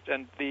context.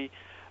 And the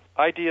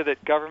idea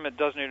that government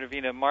doesn't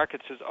intervene in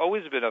markets has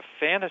always been a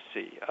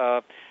fantasy.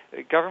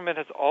 Government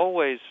has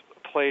always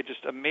played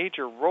just a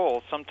major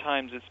role.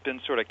 Sometimes it's been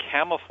sort of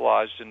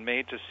camouflaged and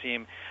made to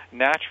seem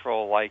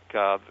natural, like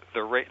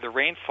the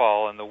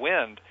rainfall and the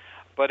wind.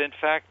 But in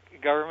fact,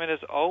 government is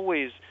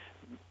always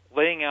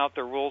laying out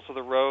the rules of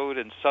the road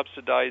and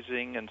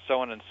subsidizing and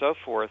so on and so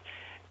forth.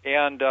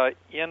 And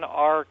in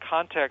our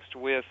context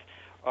with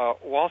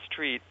Wall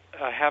Street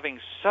having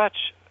such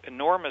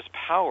enormous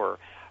power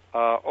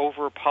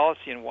over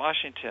policy in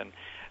Washington,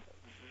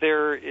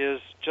 there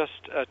is just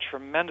a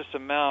tremendous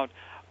amount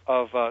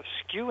of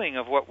skewing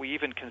of what we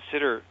even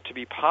consider to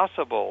be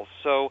possible.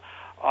 So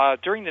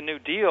during the New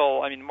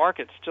Deal, I mean,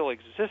 markets still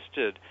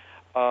existed,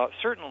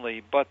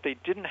 certainly, but they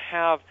didn't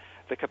have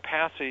the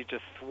capacity to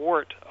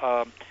thwart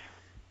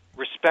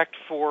respect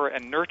for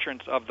and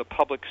nurturance of the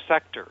public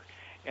sector.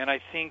 And I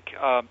think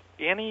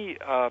any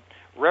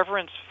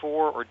reverence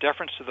for or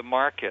deference to the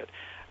market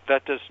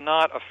that does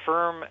not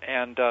affirm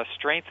and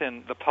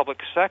strengthen the public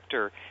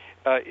sector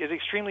is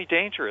extremely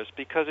dangerous,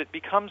 because it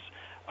becomes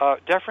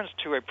deference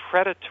to a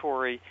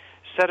predatory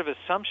set of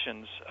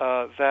assumptions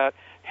that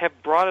have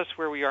brought us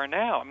where we are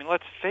now. I mean,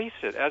 let's face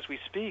it, as we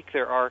speak,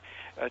 there are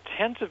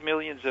tens of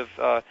millions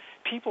of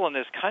people in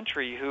this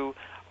country who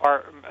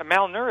are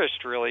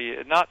malnourished, really,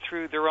 not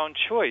through their own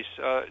choice,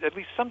 at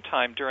least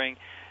sometime during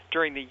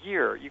the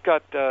year. You've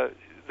got the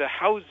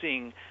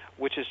housing,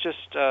 which is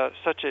just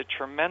such a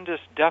tremendous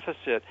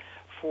deficit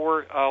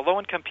for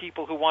low-income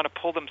people who want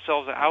to pull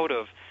themselves out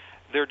of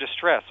their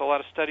distress. A lot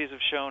of studies have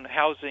shown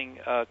housing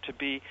to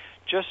be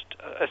just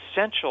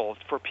essential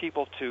for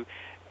people to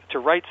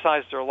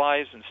right-size their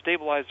lives and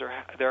stabilize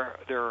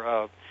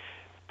their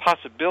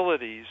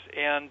possibilities.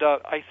 And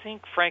I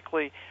think,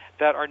 frankly,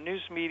 that our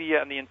news media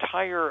and the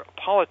entire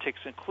politics,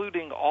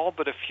 including all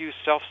but a few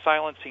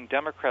self-silencing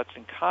Democrats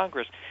in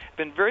Congress, have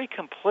been very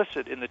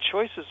complicit in the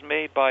choices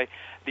made by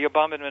the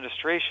Obama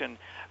administration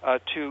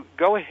to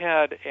go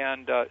ahead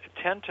and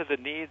tend to the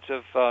needs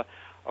of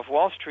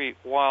Wall Street,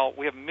 while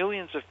we have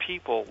millions of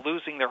people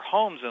losing their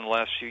homes in the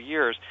last few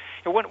years.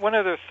 And one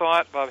other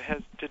thought, Bob,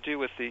 has to do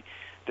with the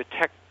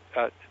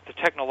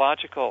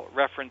technological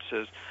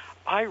references.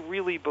 I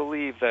really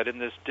believe that in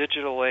this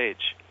digital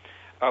age,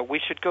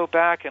 we should go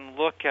back and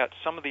look at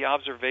some of the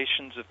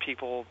observations of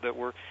people that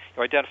were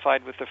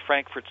identified with the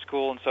Frankfurt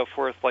School and so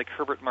forth, like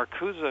Herbert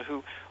Marcuse,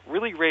 who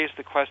really raised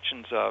the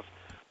questions of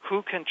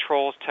who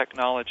controls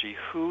technology,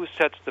 who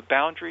sets the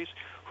boundaries,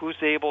 who's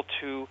able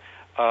to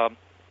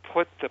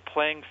put the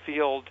playing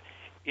field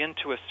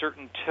into a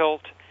certain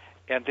tilt,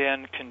 and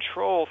then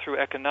control through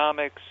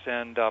economics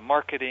and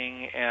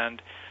marketing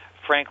and,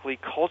 frankly,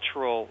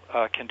 cultural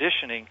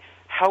conditioning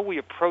how we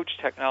approach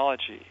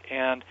technology.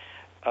 And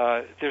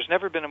there's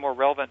never been a more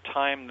relevant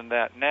time than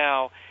that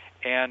now,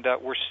 and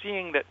we're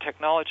seeing that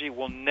technology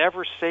will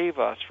never save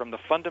us from the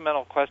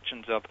fundamental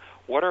questions of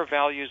what our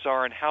values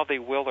are and how they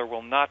will or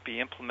will not be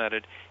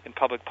implemented in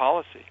public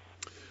policy.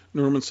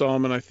 Norman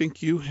Solomon, I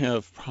think you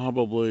have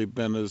probably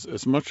been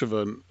as much of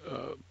a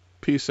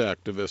peace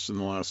activist in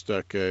the last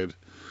decade,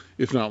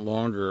 if not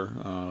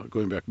longer,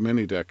 going back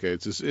many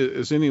decades,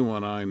 as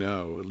anyone I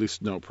know, at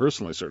least know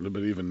personally, certainly,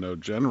 but even know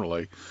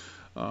generally.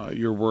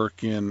 Your work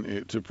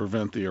to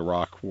prevent the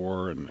Iraq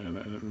War and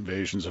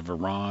invasions of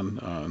Iran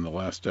in the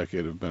last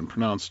decade have been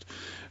pronounced.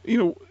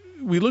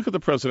 We look at the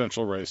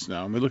presidential race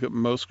now, and we look at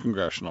most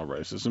congressional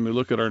races, and we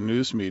look at our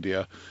news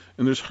media,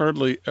 and there's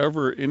hardly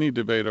ever any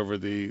debate over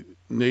the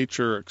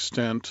nature,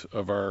 extent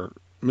of our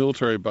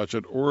military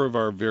budget or of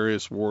our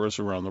various wars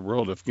around the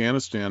world.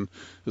 Afghanistan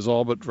is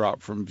all but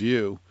dropped from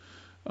view.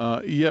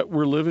 Yet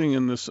we're living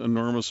in this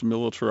enormous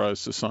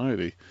militarized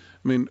society.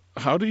 I mean,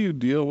 how do you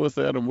deal with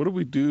that, and what do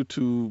we do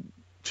to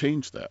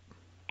change that?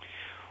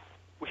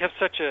 We have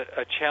such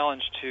a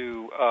challenge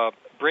to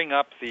bring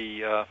up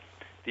the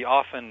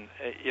often,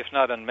 if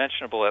not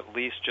unmentionable, at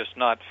least just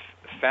not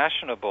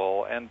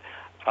fashionable, and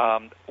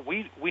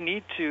we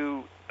need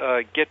to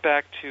get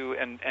back to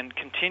and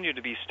continue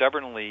to be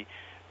stubbornly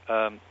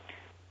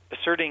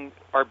asserting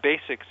our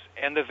basics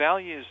and the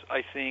values,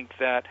 I think,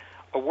 that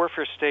a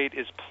warfare state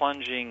is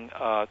plunging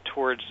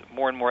towards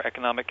more and more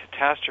economic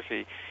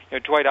catastrophe.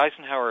 Dwight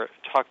Eisenhower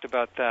talked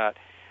about that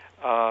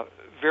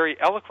very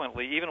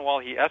eloquently, even while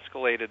he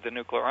escalated the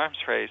nuclear arms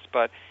race.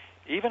 But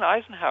even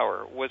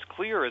Eisenhower was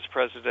clear as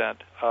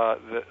president,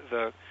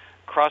 the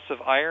cross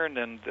of iron,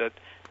 and that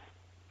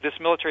this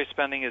military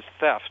spending is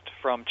theft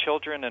from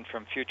children and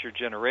from future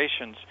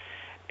generations.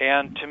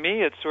 And to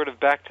me, it's sort of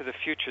back to the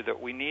future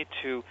that we need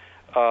to,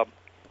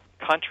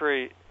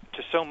 contrary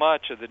to so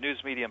much of the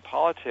news media and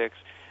politics,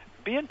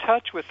 be in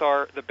touch with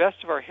the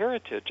best of our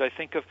heritage. I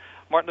think of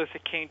Martin Luther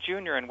King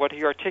Jr. and what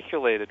he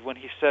articulated when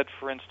he said,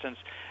 for instance,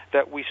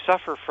 that we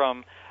suffer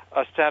from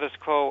a status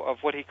quo of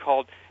what he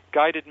called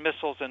guided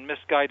missiles and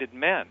misguided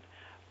men.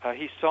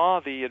 He saw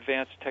the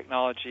advanced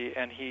technology,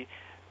 and he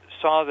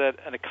saw that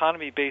an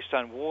economy based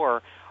on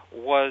war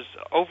was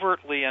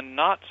overtly and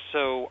not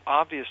so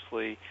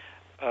obviously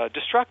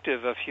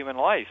destructive of human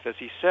life. As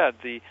he said,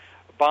 the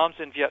bombs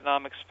in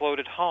Vietnam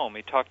exploded home.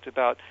 He talked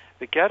about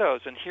the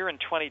ghettos. And here in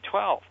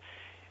 2012,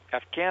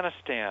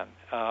 Afghanistan,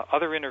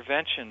 other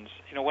interventions.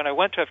 When I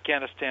went to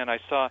Afghanistan, I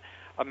saw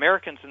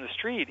Americans in the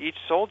street, each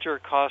soldier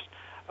cost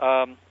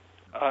 $1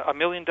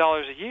 million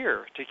a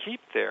year to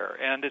keep there.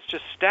 And it's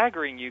just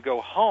staggering. You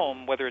go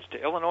home, whether it's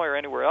to Illinois or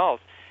anywhere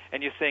else,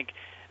 and you think,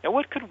 now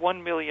what could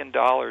 $1 million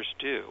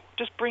do?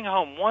 Just bring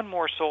home one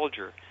more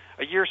soldier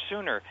a year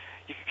sooner.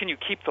 Can you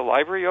keep the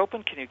library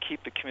open? Can you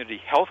keep the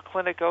community health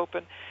clinic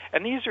open?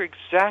 And these are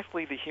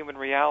exactly the human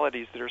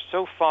realities that are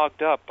so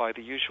fogged up by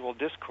the usual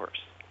discourse.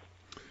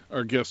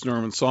 Our guest,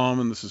 Norman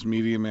Solomon. This is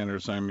Media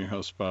Matters. I'm your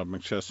host, Bob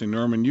McChesney.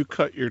 Norman, you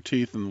cut your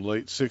teeth in the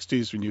late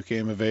 60s when you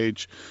came of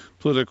age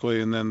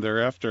politically, and then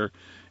thereafter.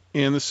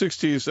 In the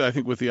 60s, I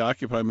think with the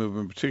Occupy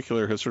movement in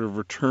particular, has sort of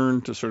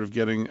returned to sort of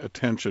getting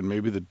attention.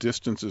 Maybe the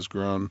distance has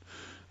grown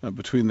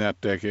between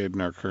that decade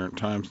and our current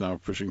times, now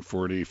pushing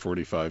 40,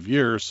 45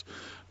 years.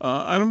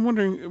 I'm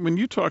wondering, when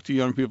you talk to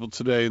young people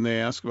today and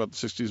they ask about the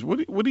 60s,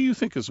 what do you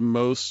think is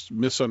most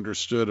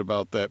misunderstood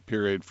about that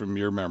period from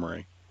your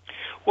memory?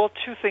 Well,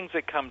 two things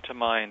that come to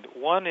mind.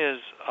 One is,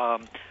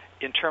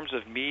 in terms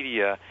of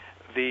media,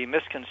 the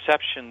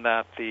misconception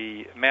that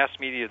the mass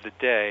media of the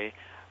day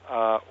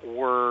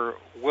were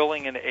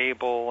willing and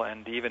able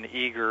and even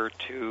eager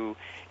to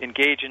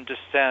engage in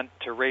dissent,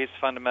 to raise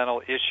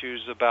fundamental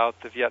issues about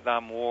the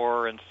Vietnam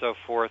War and so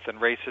forth, and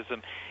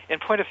racism. In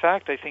point of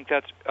fact, I think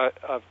that's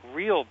a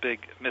real big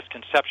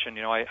misconception.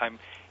 You know, I'm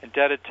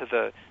indebted to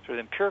the sort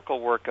of empirical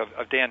work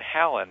of Dan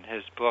Hallen,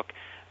 his book,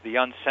 The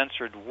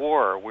Uncensored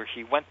War, where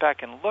he went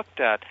back and looked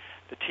at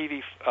the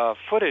TV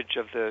footage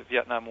of the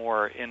Vietnam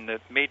War in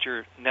the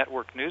major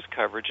network news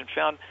coverage and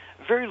found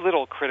very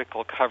little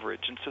critical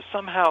coverage. And so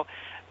somehow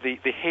the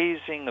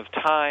hazing of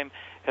time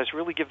has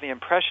really given the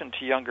impression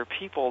to younger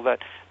people that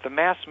the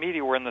mass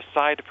media were on the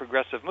side of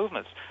progressive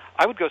movements.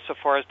 I would go so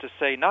far as to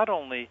say not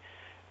only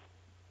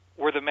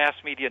were the mass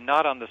media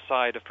not on the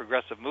side of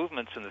progressive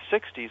movements in the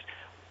 60s,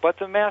 but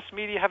the mass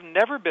media have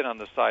never been on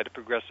the side of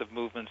progressive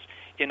movements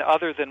in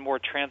other than more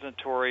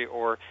transitory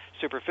or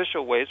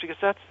superficial ways, because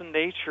that's the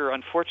nature,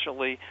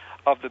 unfortunately,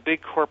 of the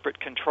big corporate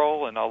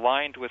control and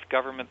aligned with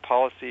government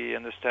policy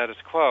and the status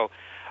quo.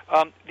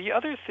 The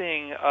other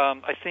thing,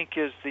 I think,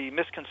 is the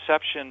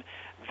misconception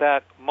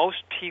that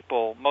most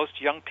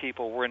young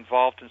people were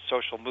involved in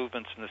social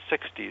movements in the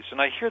 60s. And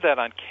I hear that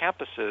on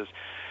campuses.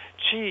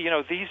 Gee, you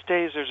know, these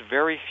days there's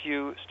very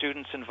few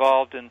students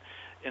involved in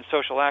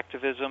social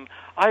activism.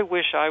 I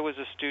wish I was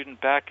a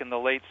student back in the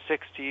late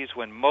 60s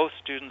when most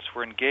students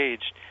were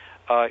engaged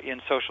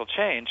in social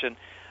change. And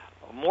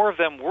more of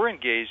them were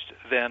engaged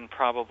then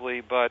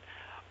probably, but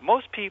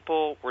most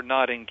people were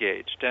not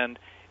engaged. And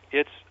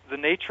it's the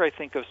nature, I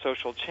think, of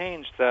social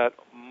change that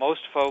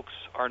most folks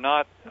are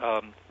not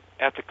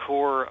at the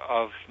core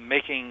of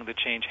making the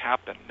change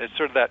happen. It's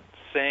sort of that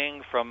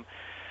saying from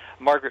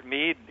Margaret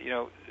Mead, you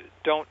know,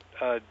 don't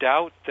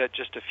doubt that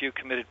just a few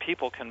committed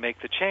people can make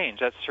the change.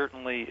 That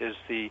certainly is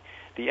the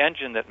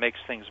engine that makes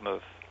things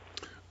move.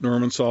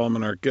 Norman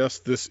Solomon, our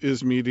guest. This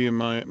is Media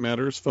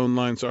Matters. Phone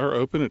lines are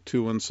open at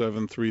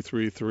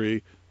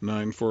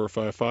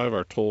 217-333-9455.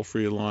 Our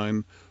toll-free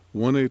line,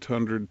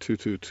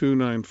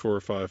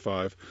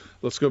 1-800-222-9455.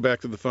 Let's go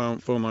back to the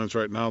phone lines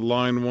right now.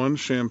 Line 1,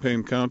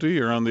 Champaign County.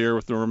 You're on the air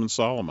with Norman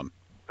Solomon.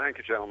 Thank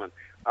you, gentlemen.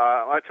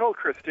 I told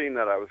Christine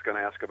that I was going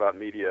to ask about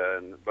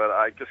media, but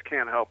I just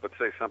can't help but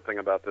say something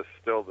about this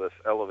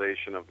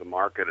elevation of the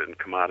market and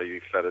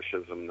commodity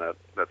fetishism that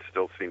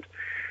still seems.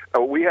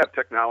 We have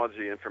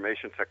technology,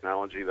 information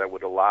technology, that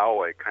would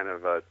allow a kind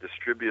of a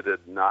distributed,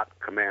 not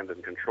command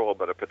and control,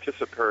 but a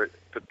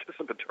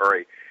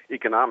participatory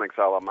economics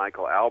a la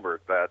Michael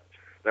Albert that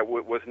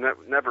was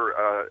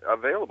never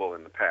available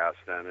in the past,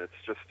 and it's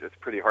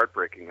pretty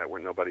heartbreaking that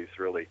nobody's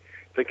really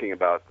thinking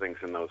about things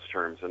in those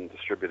terms and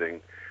distributing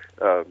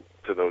to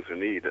those who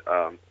need.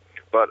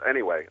 But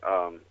anyway,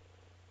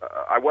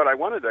 what I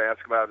wanted to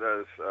ask about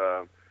is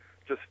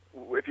just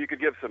if you could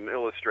give some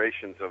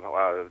illustrations of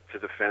to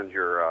defend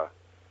your,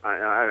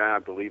 I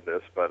believe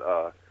this, but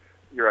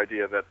your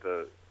idea that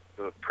the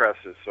press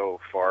is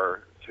so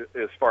far to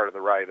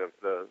the right of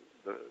the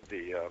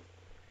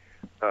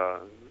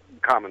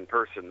common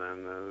person,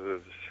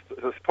 and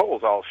the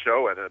polls all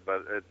show it,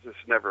 but it's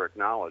just never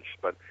acknowledged.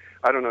 But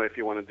I don't know if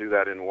you want to do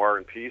that in War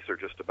and Peace or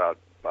just about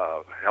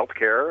health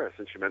care,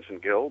 since you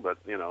mentioned Gill, but,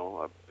 you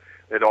know,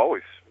 it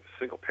always,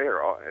 single payer,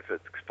 if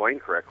it's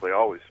explained correctly,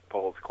 always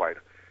polls quite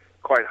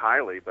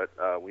highly, but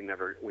we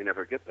never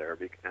get there,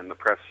 and the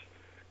press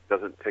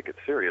doesn't take it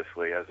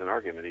seriously as an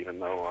argument, even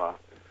though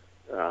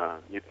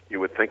you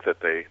would think that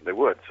they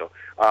would. So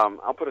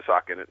I'll put a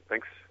sock in it.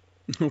 Thanks.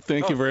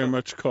 Thank you very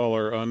much,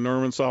 caller.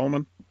 Norman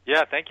Solomon?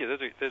 Yeah, thank you.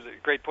 Those are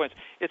great points.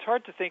 It's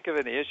hard to think of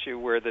an issue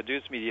where the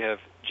news media have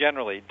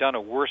generally done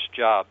a worse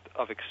job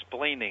of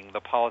explaining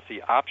the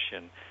policy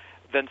option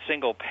than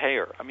single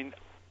payer. I mean,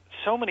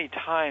 so many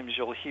times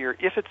you'll hear,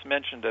 if it's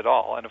mentioned at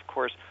all, and of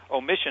course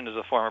omission is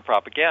a form of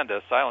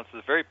propaganda, silence is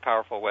a very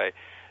powerful way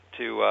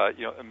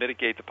to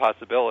mitigate the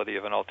possibility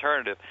of an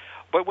alternative.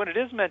 But when it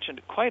is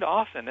mentioned, quite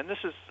often, and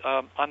this is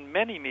on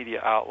many media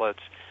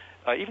outlets,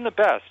 even the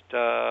best,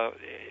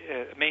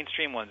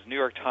 mainstream ones, New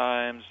York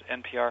Times,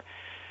 NPR,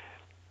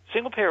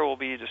 single payer will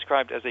be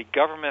described as a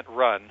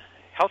government-run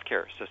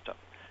healthcare system,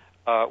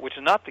 which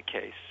is not the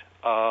case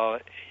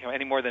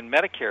any more than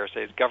Medicare,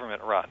 say, is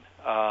government-run.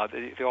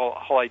 The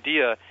whole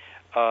idea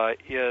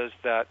is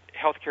that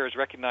healthcare is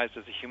recognized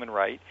as a human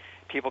right.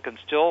 People can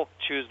still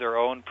choose their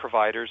own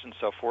providers and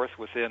so forth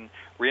within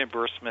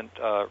reimbursement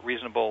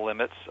reasonable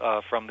limits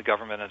from the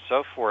government and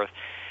so forth.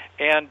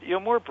 And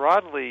more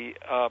broadly,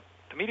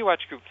 the Media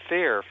Watch Group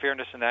FAIR,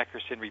 Fairness and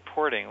Accuracy in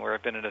Reporting, where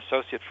I've been an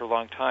associate for a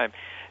long time,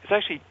 has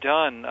actually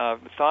done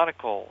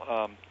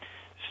methodical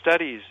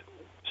studies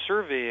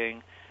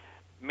surveying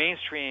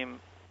mainstream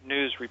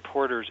news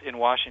reporters in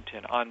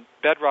Washington on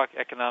bedrock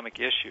economic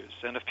issues.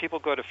 And if people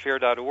go to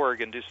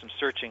fair.org and do some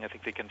searching, I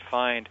think they can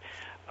find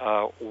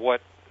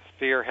what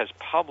FAIR has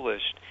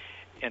published.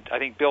 And I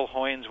think Bill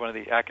Hoynes, one of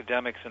the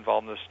academics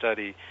involved in the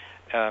study,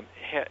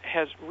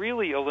 has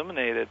really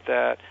illuminated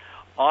that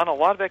on a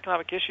lot of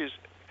economic issues,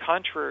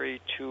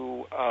 contrary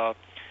to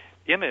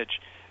image,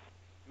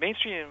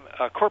 mainstream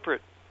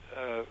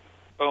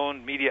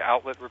corporate-owned media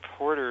outlet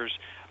reporters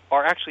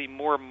are actually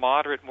more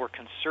moderate, more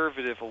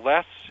conservative,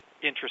 less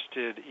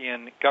interested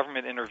in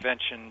government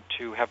intervention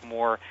to have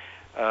more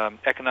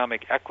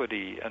economic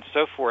equity and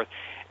so forth.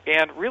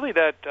 And really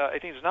that, I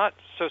think, is not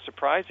so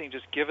surprising,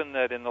 just given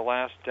that in the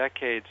last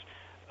decades,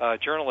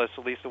 journalists,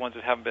 at least the ones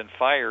that haven't been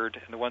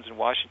fired and the ones in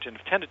Washington,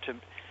 have tended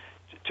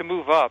to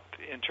move up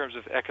in terms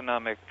of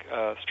economic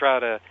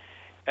strata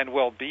and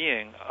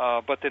well-being.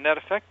 But the net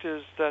effect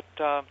is that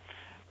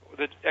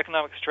the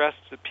economic stress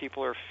that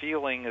people are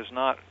feeling is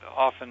not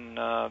often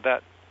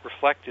that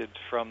reflected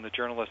from the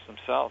journalists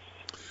themselves.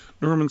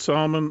 Norman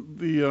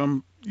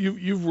Solomon,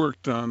 you've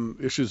worked on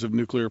issues of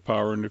nuclear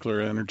power and nuclear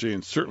energy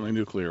and certainly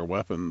nuclear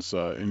weapons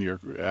in your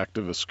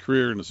activist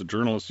career, and as a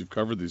journalist you've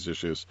covered these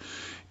issues.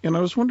 And I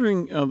was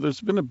wondering,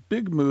 there's been a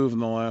big move in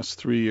the last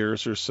 3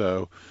 years or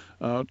so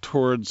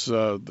towards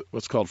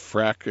what's called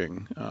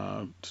fracking,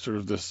 sort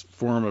of this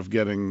form of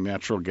getting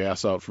natural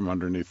gas out from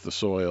underneath the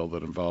soil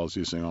that involves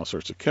using all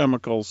sorts of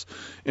chemicals.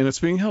 And it's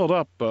being held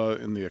up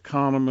in The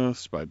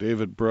Economist by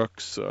David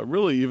Brooks,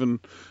 really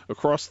even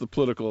across the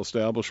political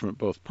establishment,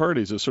 both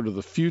parties, as sort of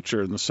the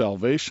future and the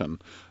salvation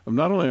of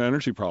not only our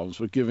energy problems,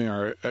 but giving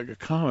our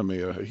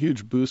economy a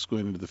huge boost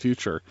going into the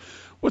future.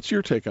 What's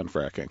your take on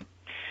fracking?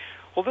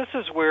 Well, this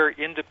is where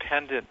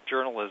independent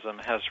journalism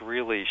has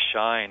really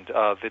shined.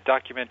 The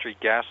documentary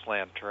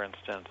Gasland, for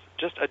instance,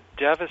 just a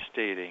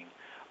devastating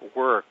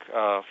work,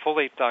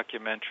 full-length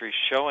documentary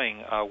showing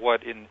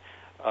what in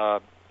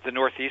the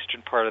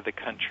northeastern part of the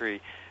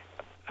country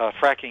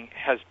fracking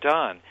has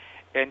done.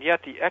 And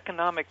yet the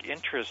economic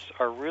interests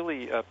are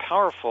really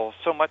powerful,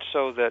 so much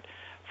so that,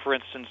 for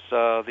instance,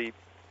 the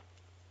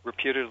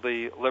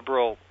reputedly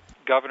liberal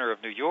governor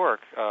of New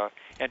York,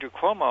 Andrew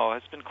Cuomo,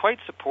 has been quite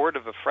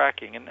supportive of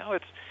fracking, and now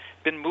it's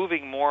been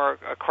moving more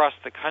across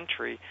the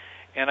country.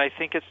 And I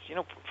think it's,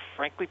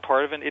 frankly,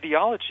 part of an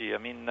ideology. I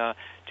mean, to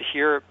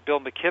hear Bill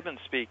McKibben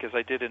speak, as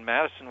I did in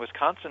Madison,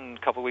 Wisconsin,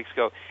 a couple of weeks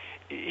ago,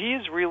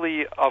 he's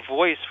really a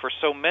voice for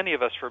so many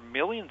of us, for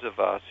millions of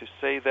us, who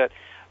say that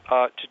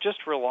to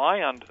just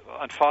rely on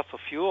fossil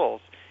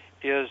fuels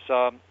is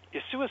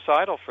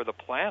suicidal for the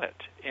planet.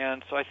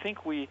 And so I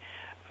think we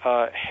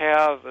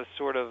have a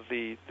sort of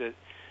the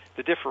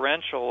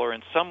differential, or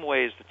in some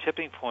ways the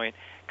tipping point,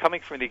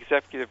 coming from the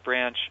executive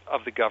branch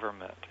of the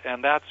government.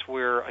 And that's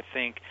where I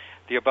think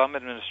the Obama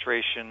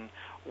administration,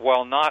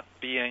 while not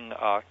being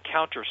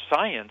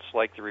counter-science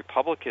like the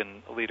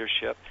Republican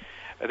leadership,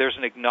 there's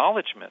an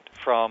acknowledgement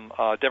from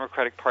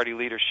Democratic Party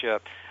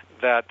leadership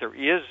that there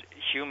is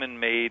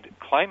human-made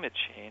climate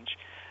change.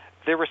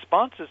 Their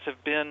responses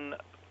have been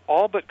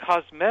all but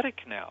cosmetic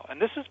now.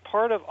 And this is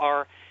part of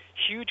our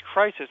huge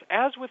crisis,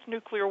 as with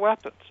nuclear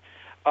weapons,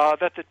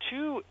 that the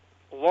two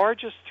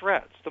largest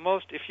threats, the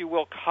most, if you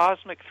will,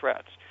 cosmic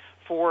threats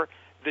for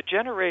the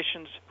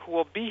generations who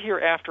will be here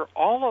after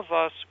all of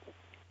us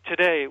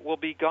today will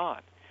be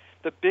gone.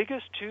 The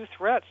biggest two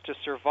threats to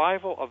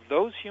survival of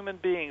those human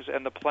beings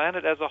and the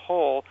planet as a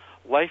whole,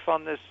 life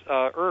on this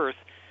earth,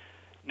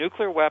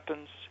 nuclear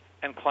weapons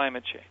and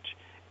climate change.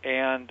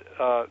 And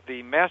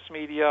the mass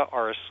media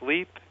are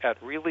asleep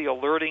at really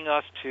alerting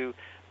us to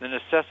the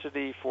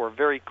necessity for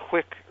very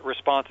quick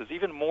responses,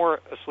 even more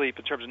asleep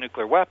in terms of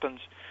nuclear weapons.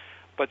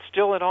 But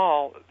still in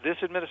all, this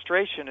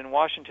administration in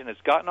Washington has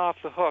gotten off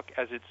the hook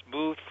as it's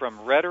moved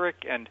from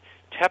rhetoric and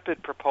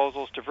tepid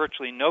proposals to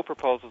virtually no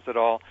proposals at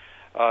all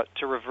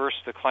to reverse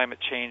the climate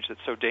change that's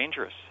so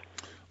dangerous.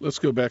 Let's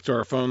go back to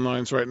our phone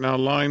lines right now.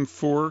 Line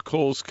 4,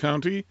 Coles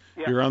County.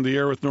 Yeah. You're on the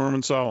air with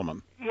Norman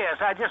Solomon. Yes,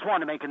 I just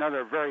want to make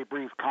another very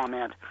brief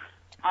comment.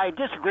 I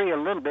disagree a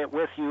little bit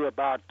with you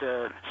about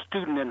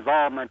student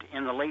involvement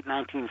in the late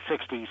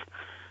 1960s.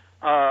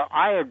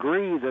 I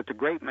agree that the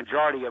great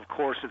majority, of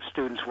course, of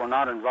students were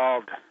not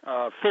involved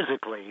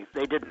physically.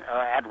 They didn't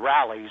at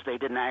rallies. They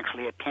didn't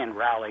actually attend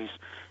rallies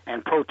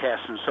and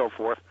protests and so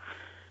forth.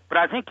 But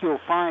I think you'll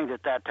find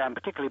at that time,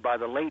 particularly by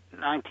the late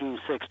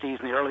 1960s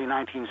and the early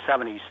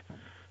 1970s,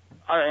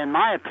 in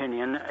my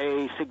opinion,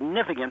 a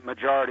significant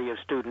majority of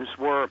students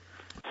were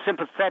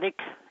sympathetic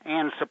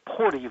and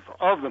supportive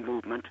of the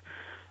movement.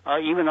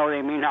 even though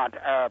they may not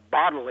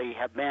bodily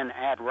have been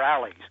at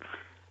rallies.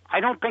 I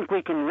don't think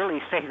we can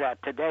really say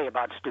that today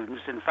about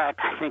students. In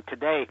fact, I think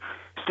today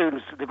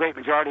students, the great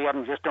majority of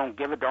them, just don't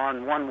give a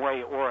darn one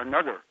way or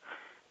another.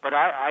 But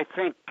I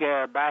think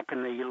back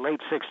in the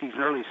late 60s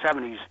and early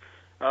 70s,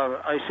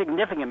 a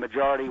significant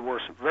majority were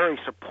very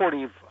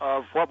supportive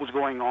of what was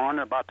going on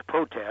about the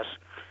protests,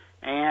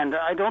 and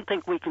I don't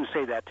think we can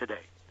say that today.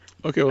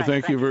 Okay, well,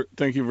 thank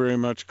you very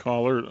much,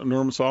 caller.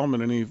 Norman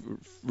Solomon, any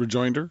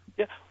rejoinder?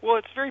 Yeah, well,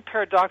 it's very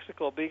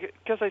paradoxical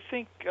because I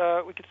think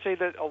we could say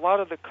that a lot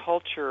of the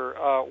culture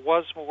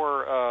was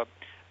more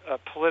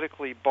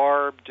politically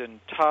barbed and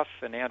tough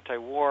and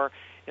anti-war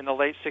in the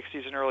late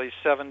 60s and early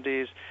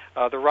 70s.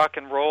 The rock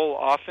and roll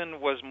often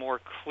was more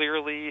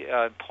clearly,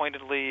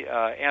 pointedly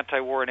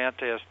anti-war and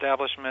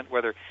anti-establishment,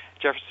 whether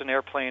Jefferson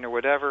Airplane or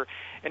whatever.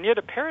 And yet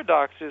a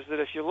paradox is that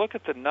if you look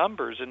at the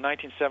numbers in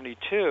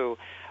 1972,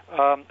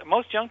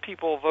 most young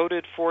people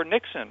voted for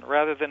Nixon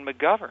rather than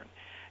McGovern.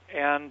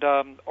 And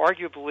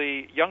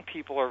arguably, young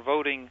people are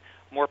voting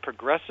more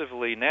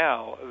progressively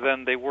now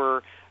than they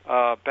were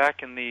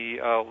back in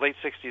the late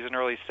 60s and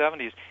early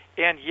 70s.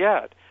 And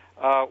yet,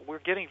 we're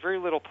getting very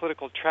little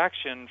political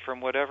traction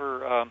from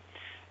whatever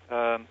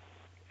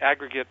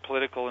aggregate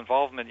political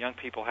involvement young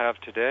people have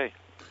today.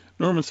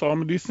 Norman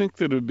Solomon, do you think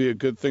that it would be a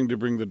good thing to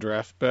bring the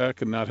draft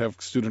back and not have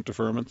student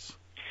deferments?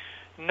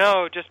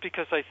 No, just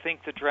because I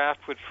think the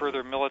draft would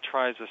further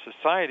militarize the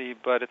society,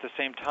 but at the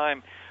same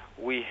time,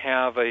 we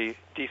have a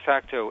de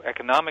facto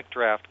economic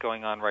draft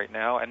going on right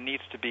now and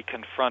needs to be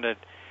confronted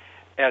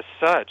as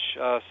such.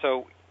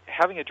 So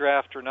having a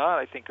draft or not,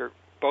 I think, are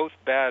both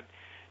bad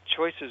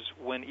choices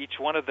when each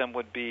one of them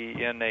would be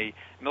in a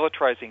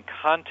militarizing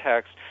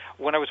context.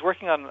 When I was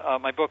working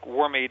on my book,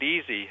 War Made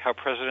Easy, How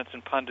Presidents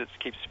and Pundits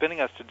Keep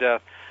Spinning Us to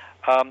Death,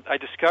 I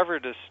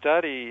discovered a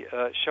study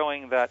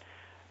showing that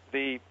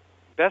the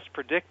best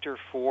predictor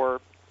for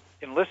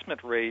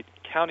enlistment rate,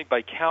 county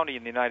by county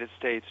in the United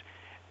States,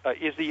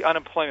 is the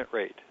unemployment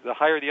rate. The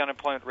higher the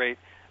unemployment rate,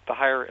 the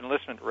higher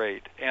enlistment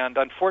rate. And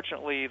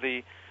unfortunately,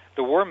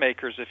 the war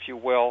makers, if you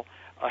will,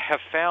 have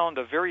found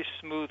a very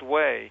smooth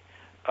way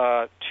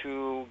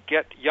to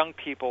get young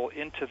people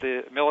into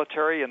the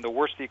military, and the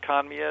worse the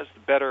economy is, the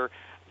better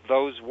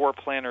those war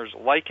planners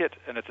like it,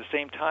 and at the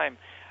same time,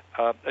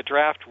 a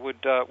draft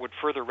would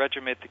further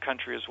regiment the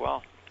country as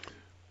well.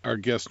 Our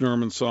guest,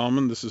 Norman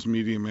Solomon. This is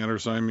Media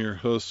Matters. I'm your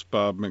host,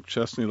 Bob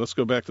McChesney. Let's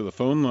go back to the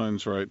phone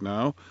lines right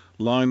now.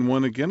 Line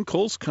 1 again,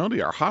 Coles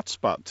County, our hot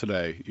spot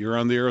today. You're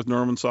on the air with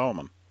Norman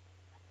Solomon.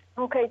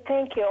 Okay,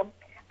 thank you.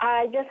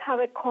 I just have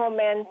a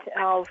comment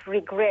of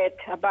regret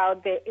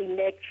about the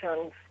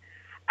elections,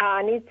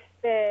 and it's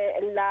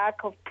the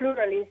lack of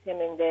pluralism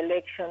in the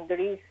election.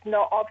 There is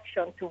no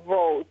option to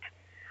vote,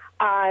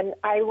 and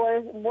I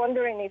was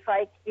wondering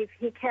if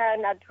he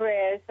can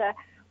address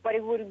what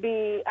it will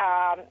be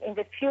in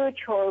the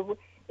future,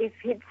 if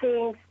he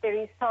thinks there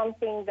is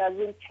something that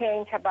will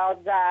change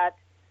about that.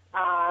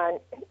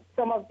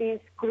 Some of these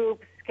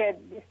groups get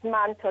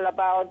dismantled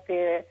about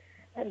the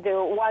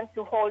ones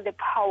who hold the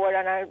power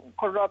and are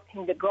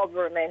corrupting the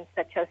government,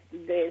 such as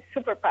the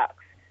super PACs.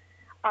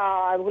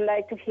 I would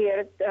like to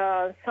hear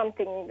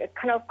something,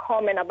 kind of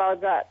comment about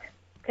that.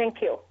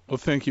 Thank you. Well,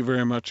 thank you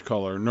very much,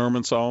 caller.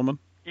 Norman Solomon?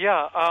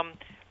 Yeah,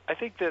 I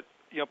think that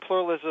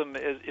pluralism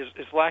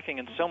is lacking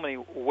in so many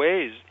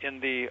ways in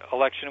the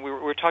election. We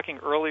were talking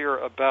earlier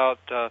about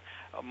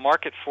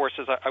market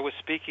forces. I was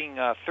speaking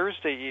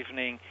Thursday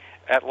evening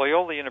at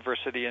Loyola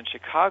University in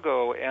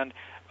Chicago, and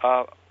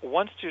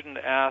one student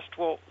asked,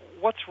 well,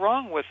 what's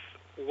wrong with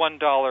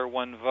 $1,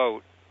 one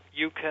vote?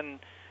 You can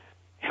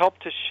help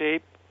to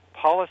shape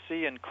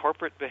policy and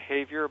corporate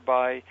behavior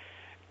by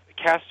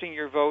casting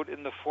your vote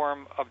in the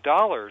form of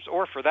dollars,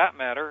 or for that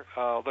matter,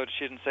 although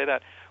she didn't say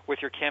that, with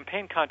your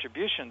campaign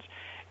contributions.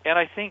 And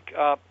I think,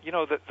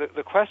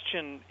 the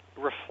question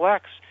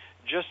reflects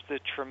just the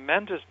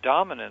tremendous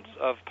dominance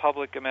of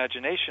public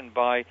imagination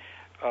by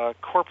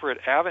corporate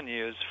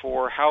avenues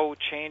for how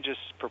change is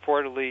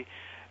purportedly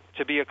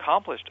to be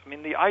accomplished. I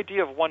mean, the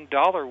idea of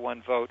 $1,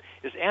 one vote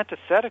is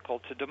antithetical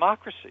to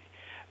democracy.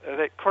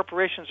 That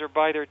corporations are,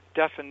 by their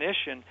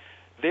definition,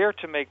 there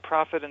to make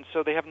profit, and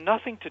so they have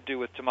nothing to do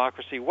with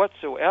democracy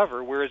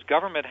whatsoever, whereas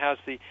government has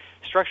the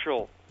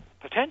structural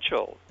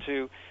potential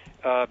to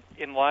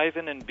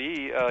enliven and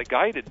be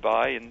guided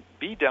by and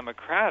be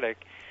democratic.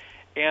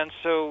 And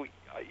so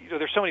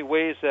there's so many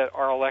ways that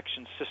our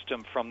election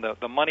system, from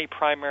the money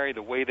primary,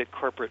 the way that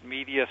corporate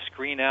media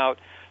screen out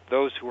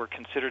those who are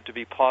considered to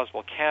be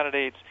plausible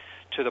candidates,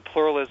 to the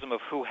pluralism of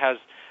who has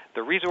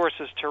the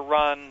resources to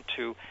run,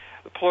 to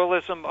the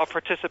pluralism of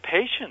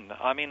participation.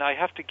 I mean, I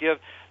have to give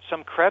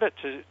some credit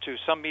to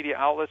some media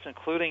outlets,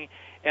 including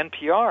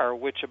NPR,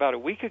 which about a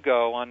week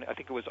ago on, I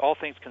think it was All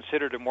Things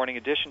Considered, a morning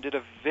edition, did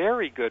a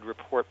very good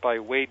report by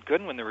Wade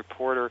Goodwin, the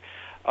reporter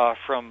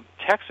from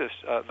Texas.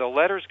 The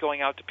letters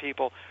going out to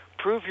people,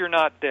 prove you're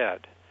not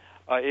dead.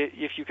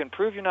 If you can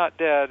prove you're not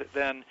dead,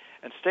 then,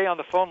 and stay on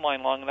the phone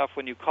line long enough,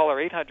 when you call our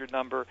 800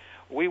 number,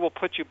 we will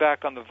put you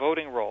back on the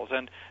voting rolls.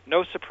 And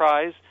no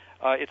surprise,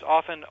 It's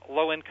often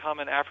low-income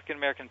and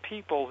African-American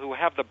people who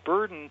have the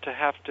burden to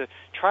have to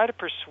try to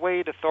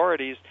persuade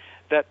authorities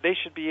that they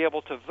should be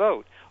able to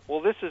vote.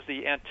 Well, this is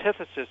the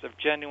antithesis of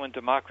genuine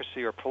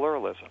democracy or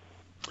pluralism.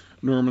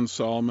 Norman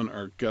Solomon,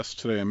 our guest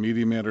today on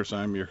Media Matters.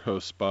 I'm your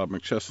host, Bob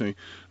McChesney.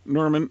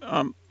 Norman,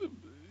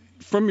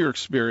 from your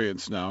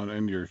experience now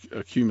and your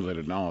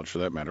accumulated knowledge for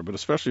that matter, but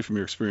especially from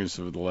your experience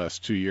over the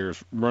last 2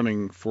 years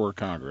running for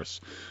Congress,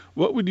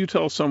 what would you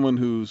tell someone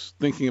who's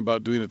thinking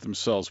about doing it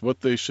themselves? What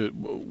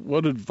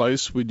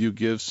advice would you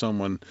give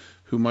someone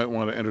who might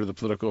want to enter the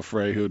political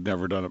fray who had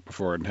never done it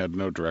before and had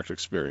no direct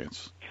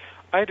experience?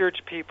 I'd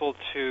urge people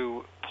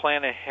to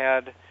plan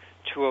ahead,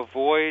 to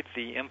avoid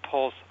the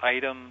impulse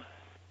item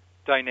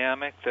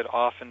dynamic that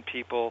often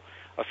people,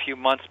 a few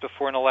months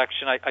before an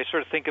election, I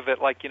sort of think of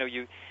it like,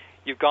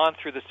 you've gone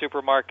through the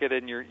supermarket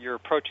and you're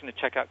approaching the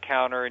checkout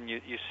counter and you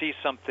see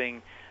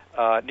something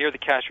near the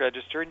cash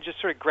register and you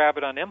just sort of grab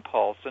it on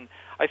impulse. And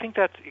I think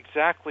that's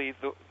exactly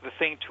the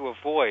thing to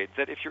avoid,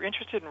 that if you're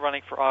interested in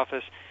running for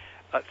office,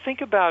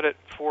 think about it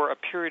for a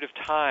period of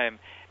time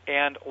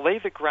and lay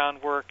the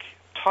groundwork,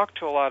 talk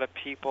to a lot of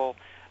people,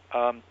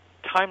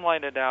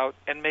 timeline it out,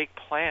 and make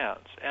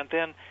plans. And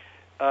then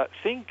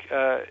think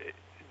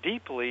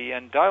deeply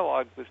and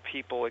dialogue with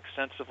people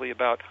extensively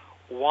about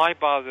why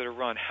bother to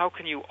run? How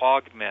can you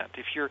augment?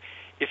 If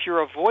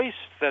you're a voice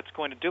that's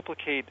going to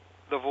duplicate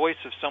the voice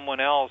of someone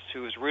else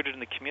who is rooted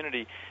in the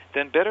community,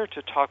 then better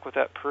to talk with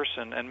that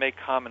person and make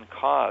common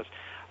cause.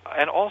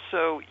 And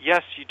also,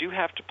 yes, you do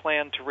have to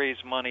plan to raise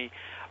money.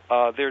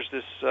 There's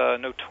this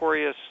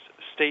notorious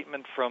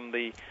statement from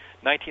the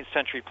 19th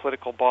century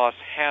political boss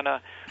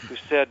Hanna, who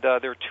said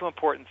there are two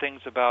important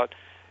things about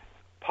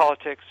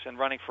politics and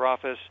running for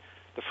office.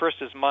 The first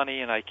is money,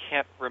 and I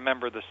can't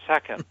remember the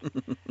second.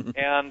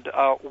 And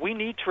we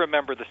need to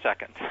remember the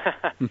second.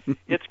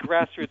 It's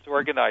grassroots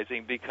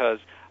organizing, because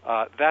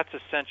that's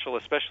essential,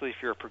 especially if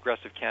you're a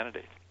progressive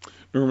candidate.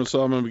 Norman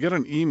Solomon, we got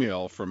an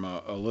email from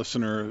a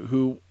listener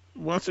who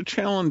wants to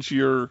challenge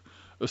your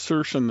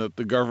assertion that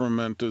the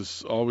government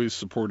has always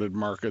supported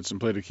markets and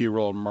played a key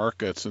role in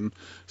markets, and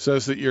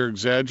says that you're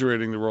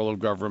exaggerating the role of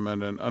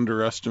government and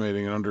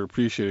underestimating and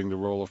underappreciating the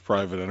role of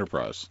private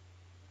enterprise.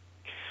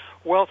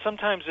 Well,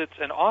 sometimes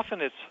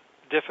often it's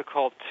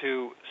difficult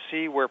to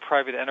see where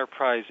private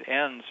enterprise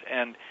ends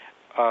and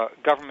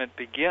government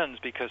begins,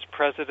 because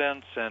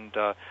presidents and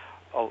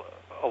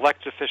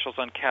elected officials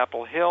on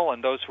Capitol Hill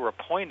and those who are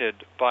appointed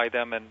by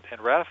them and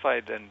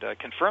ratified and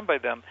confirmed by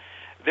them,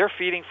 they're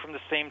feeding from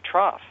the same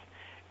trough.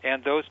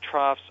 And those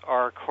troughs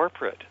are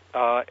corporate.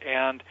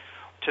 And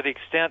to the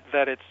extent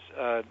that it's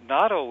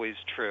not always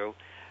true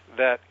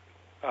that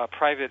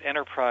private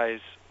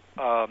enterprise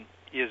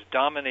is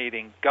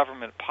dominating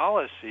government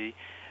policy,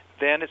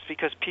 then it's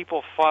because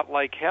people fought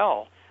like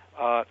hell.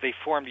 They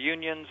formed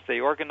unions, they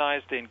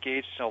organized, they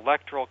engaged in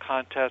electoral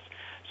contests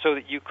so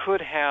that you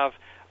could have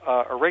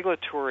a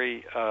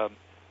regulatory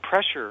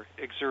pressure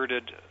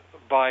exerted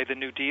by the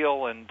New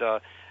Deal and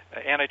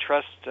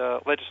antitrust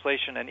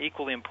legislation, and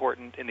equally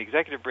important in the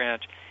executive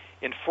branch,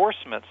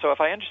 enforcement. So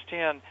if I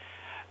understand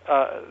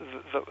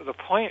the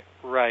point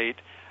right,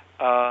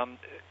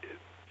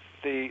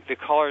 the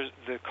caller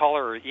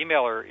or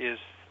emailer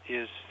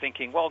is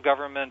thinking, well,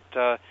 government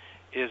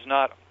is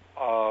not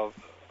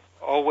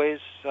always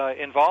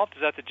involved.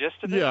 Is that the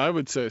gist of it? Yeah, I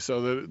would say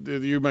so.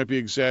 That you might be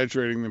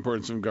exaggerating the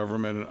importance of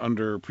government and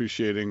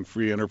underappreciating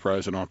free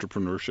enterprise and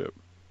entrepreneurship.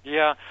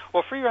 Yeah,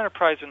 well, free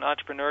enterprise and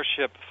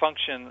entrepreneurship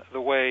function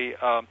the way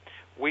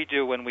we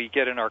do when we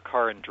get in our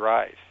car and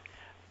drive.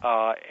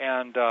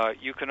 And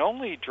you can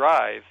only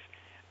drive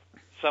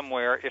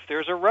somewhere if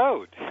there's a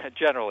road,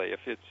 generally,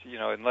 if it's,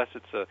 unless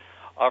it's a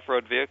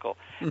off-road vehicle.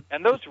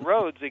 And those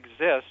roads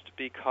exist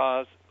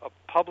because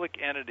public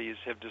entities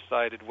have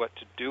decided what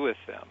to do with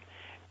them.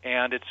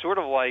 And it's sort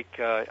of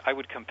like, I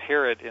would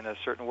compare it in a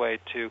certain way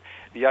to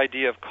the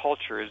idea of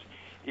culture.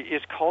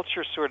 Is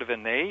culture sort of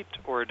innate,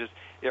 or does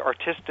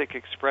artistic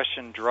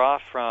expression draw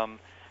from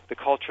the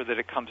culture that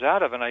it comes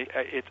out of? And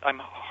I'm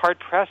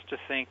hard-pressed to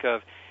think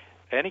of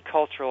any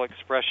cultural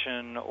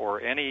expression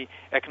or any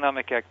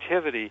economic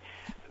activity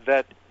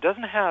that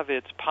doesn't have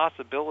its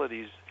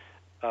possibilities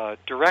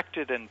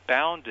directed and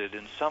bounded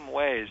in some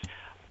ways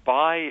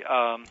by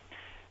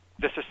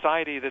the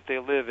society that they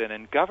live in.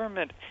 And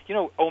government,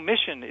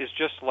 omission is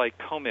just like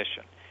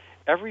commission.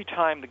 Every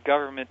time the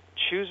government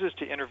chooses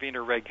to intervene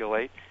or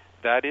regulate,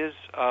 that is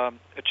a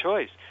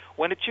choice.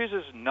 When it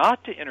chooses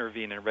not to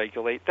intervene and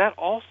regulate, that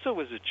also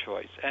is a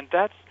choice. And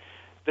that's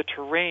the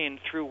terrain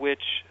through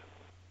which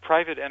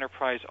private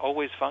enterprise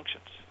always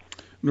functions.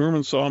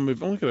 Norman Solomon,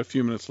 we've only got a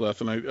few minutes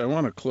left, and I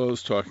want to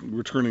close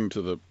returning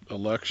to the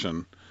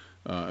election,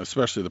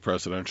 especially the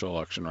presidential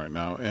election right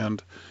now.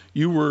 And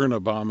you were an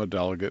Obama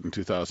delegate in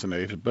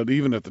 2008, but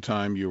even at the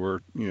time you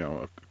were,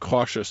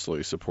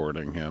 cautiously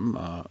supporting him.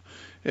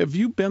 Have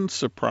you been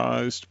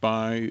surprised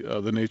by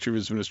the nature of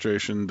his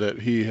administration, that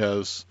he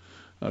has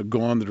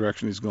gone the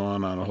direction he's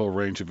gone on a whole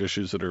range of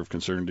issues that are of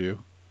concern to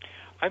you?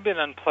 I've been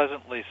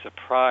unpleasantly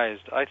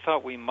surprised. I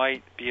thought we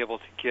might be able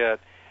to get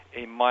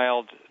a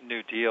mild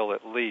New Deal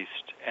at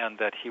least, and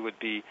that he would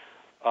be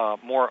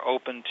more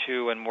open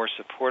to and more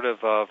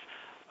supportive of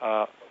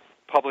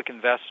public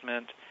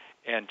investment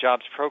and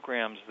jobs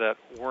programs that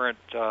weren't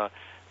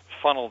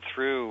funneled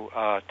through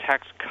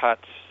tax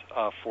cuts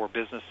for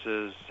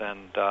businesses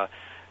and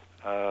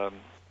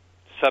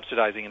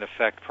subsidizing, in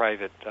effect,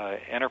 private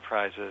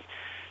enterprises.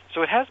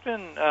 So it has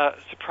been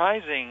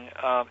surprising,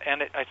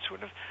 and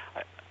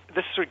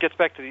this sort of gets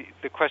back to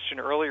the question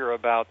earlier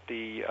about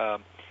the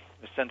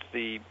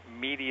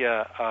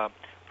media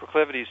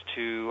proclivities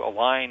to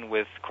align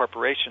with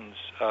corporations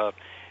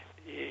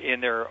in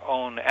their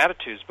own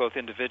attitudes, both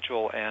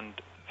individual and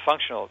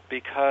functional.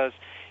 Because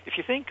if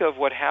you think of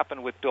what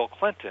happened with Bill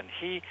Clinton,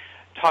 he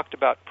talked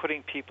about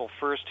putting people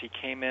first. He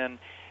came in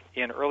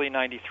early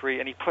 '93,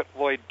 and he put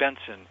Lloyd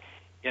Bentsen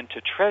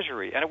into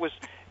Treasury, and it was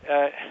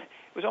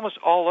almost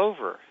all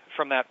over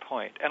from that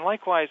point. And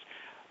likewise,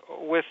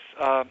 with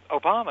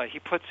Obama, he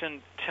puts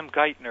in Tim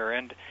Geithner,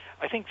 and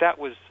I think that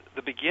was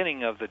the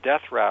beginning of the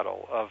death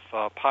rattle of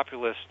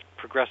populist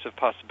progressive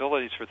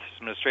possibilities for this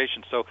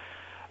administration. So,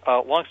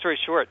 long story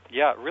short,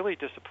 yeah, really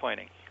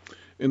disappointing.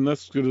 And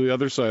let's go to the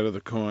other side of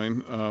the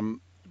coin.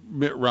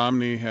 Mitt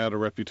Romney had a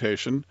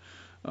reputation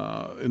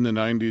in the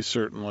 90s,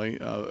 certainly,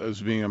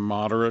 as being a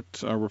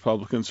moderate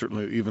Republican,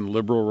 certainly even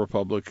liberal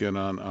Republican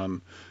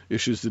on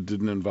issues that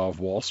didn't involve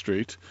Wall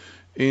Street.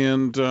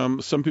 And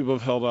some people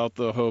have held out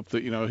the hope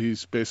that,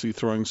 he's basically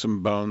throwing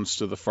some bones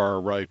to the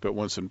far right, but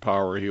once in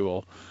power, he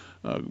will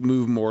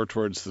move more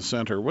towards the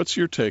center. What's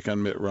your take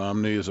on Mitt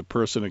Romney as a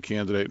person, a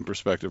candidate, and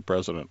prospective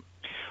president?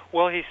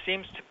 Well, he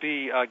seems to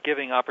be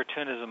giving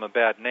opportunism a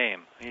bad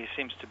name. He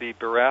seems to be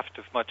bereft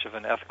of much of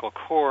an ethical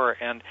core.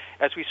 And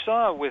as we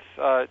saw with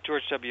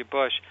George W.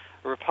 Bush,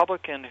 a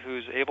Republican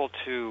who's able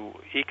to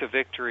eke a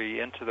victory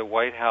into the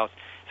White House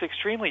is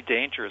extremely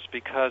dangerous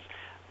because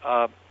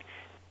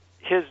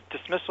his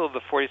dismissal of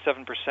the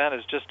 47%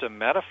 is just a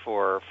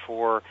metaphor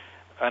for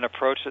an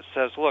approach that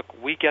says, look,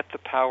 we get the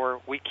power,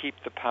 we keep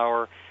the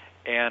power,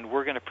 and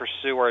we're going to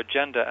pursue our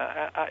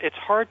agenda. It's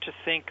hard to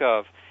think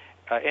of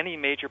any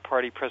major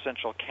party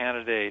presidential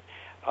candidate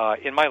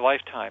in my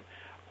lifetime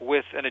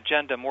with an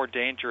agenda more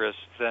dangerous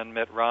than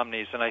Mitt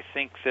Romney's. And I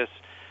think this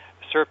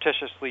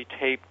surreptitiously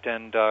taped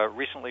and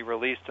recently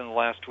released in the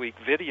last week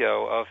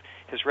video of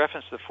his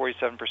reference to the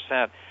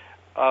 47%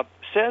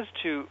 says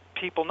to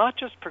people, not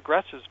just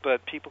progressives,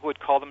 but people who would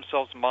call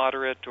themselves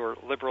moderate or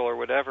liberal or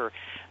whatever,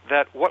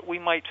 that what we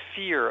might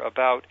fear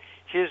about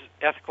his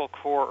ethical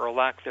core or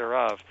lack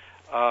thereof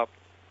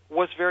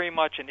was very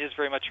much and is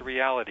very much a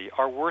reality.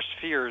 Our worst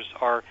fears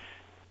are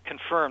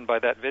confirmed by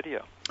that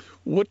video.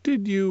 What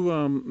did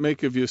you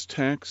make of his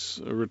tax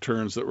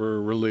returns that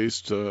were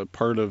released?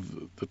 Part of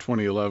the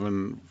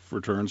 2011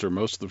 returns, or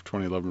most of the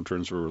 2011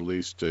 returns, were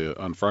released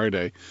on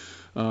Friday.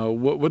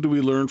 What do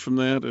we learn from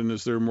that, and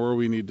is there more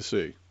we need to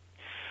see?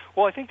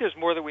 Well, I think there's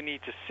more that we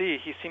need to see.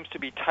 He seems to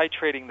be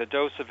titrating the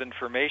dose of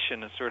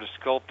information and sort of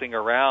sculpting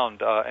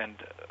around and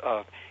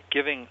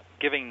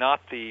giving not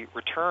the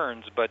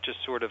returns, but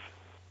just sort of,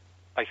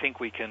 I think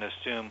we can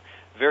assume,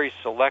 very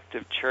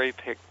selective,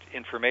 cherry-picked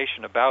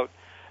information about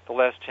the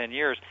last 10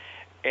 years.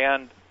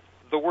 And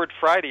the word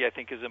Friday, I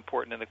think, is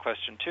important in the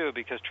question, too,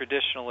 because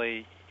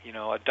traditionally,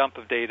 a dump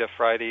of data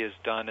Friday is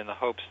done in the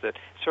hopes that,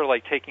 sort of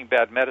like taking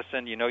bad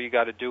medicine, you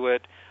got to do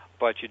it,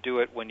 but you do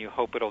it when you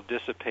hope it'll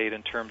dissipate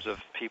in terms of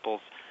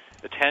people's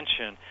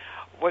attention.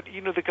 What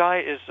the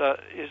guy is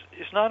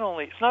not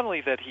only, it's not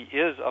only that he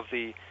is of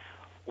the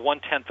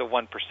 1/10 of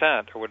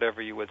 1% or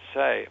whatever you would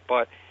say,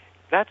 but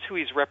that's who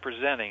he's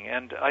representing.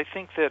 And I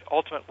think that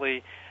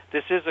ultimately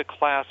this is a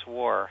class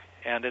war,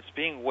 and it's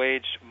being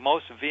waged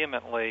most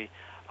vehemently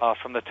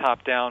from the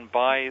top down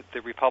by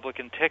the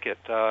Republican ticket,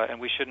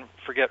 and we shouldn't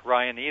forget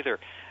Ryan either.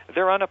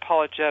 They're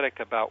unapologetic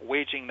about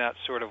waging that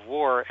sort of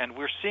war, and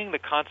we're seeing the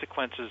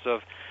consequences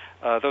of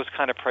those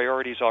kind of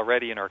priorities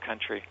already in our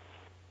country.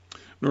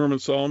 Norman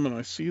Solomon,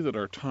 I see that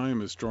our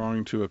time is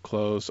drawing to a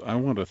close. I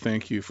want to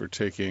thank you for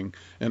taking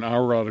an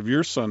hour out of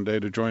your Sunday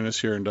to join us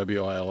here in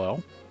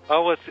WILL.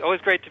 Oh, well, it's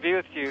always great to be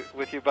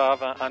with you,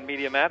 Bob, on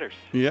Media Matters.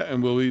 Yeah,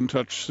 and we'll be in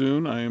touch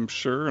soon, I am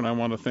sure. And I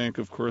want to thank,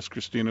 of course,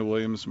 Christina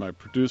Williams, my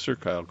producer,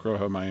 Kyle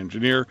Croha, my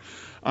engineer.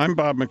 I'm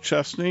Bob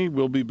McChesney.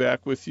 We'll be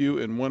back with you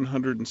in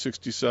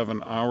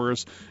 167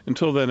 hours.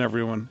 Until then,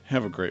 everyone,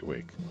 have a great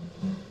week.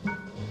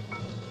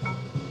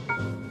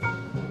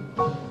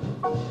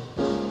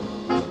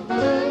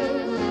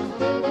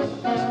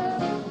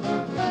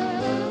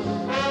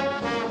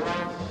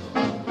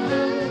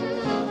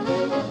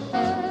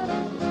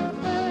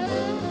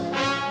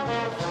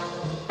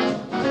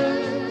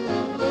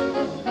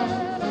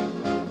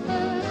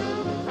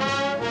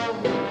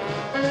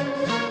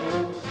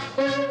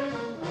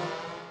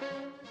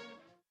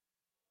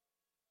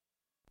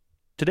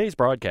 Today's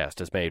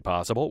broadcast is made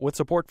possible with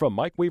support from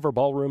Mike Weaver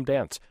Ballroom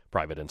Dance,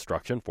 private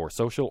instruction for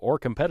social or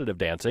competitive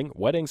dancing,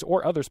 weddings,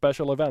 or other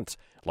special events,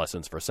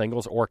 lessons for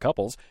singles or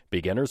couples,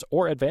 beginners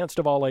or advanced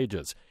of all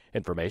ages.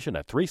 Information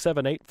at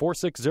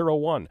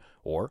 378-4601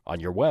 or on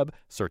your web,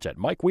 search at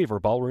Mike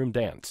Weaver Ballroom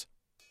Dance.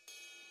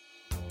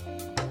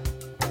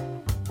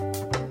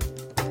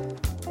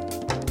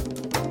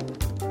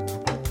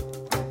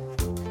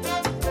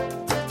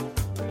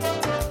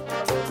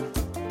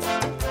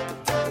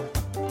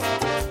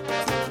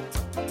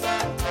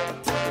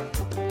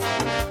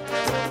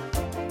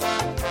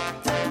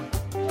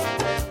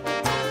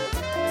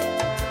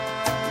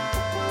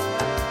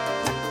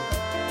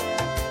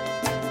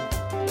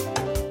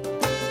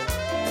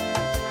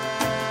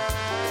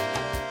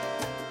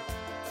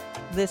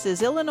 This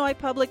is Illinois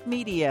Public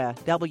Media,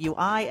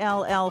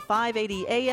 WILL 580 AM.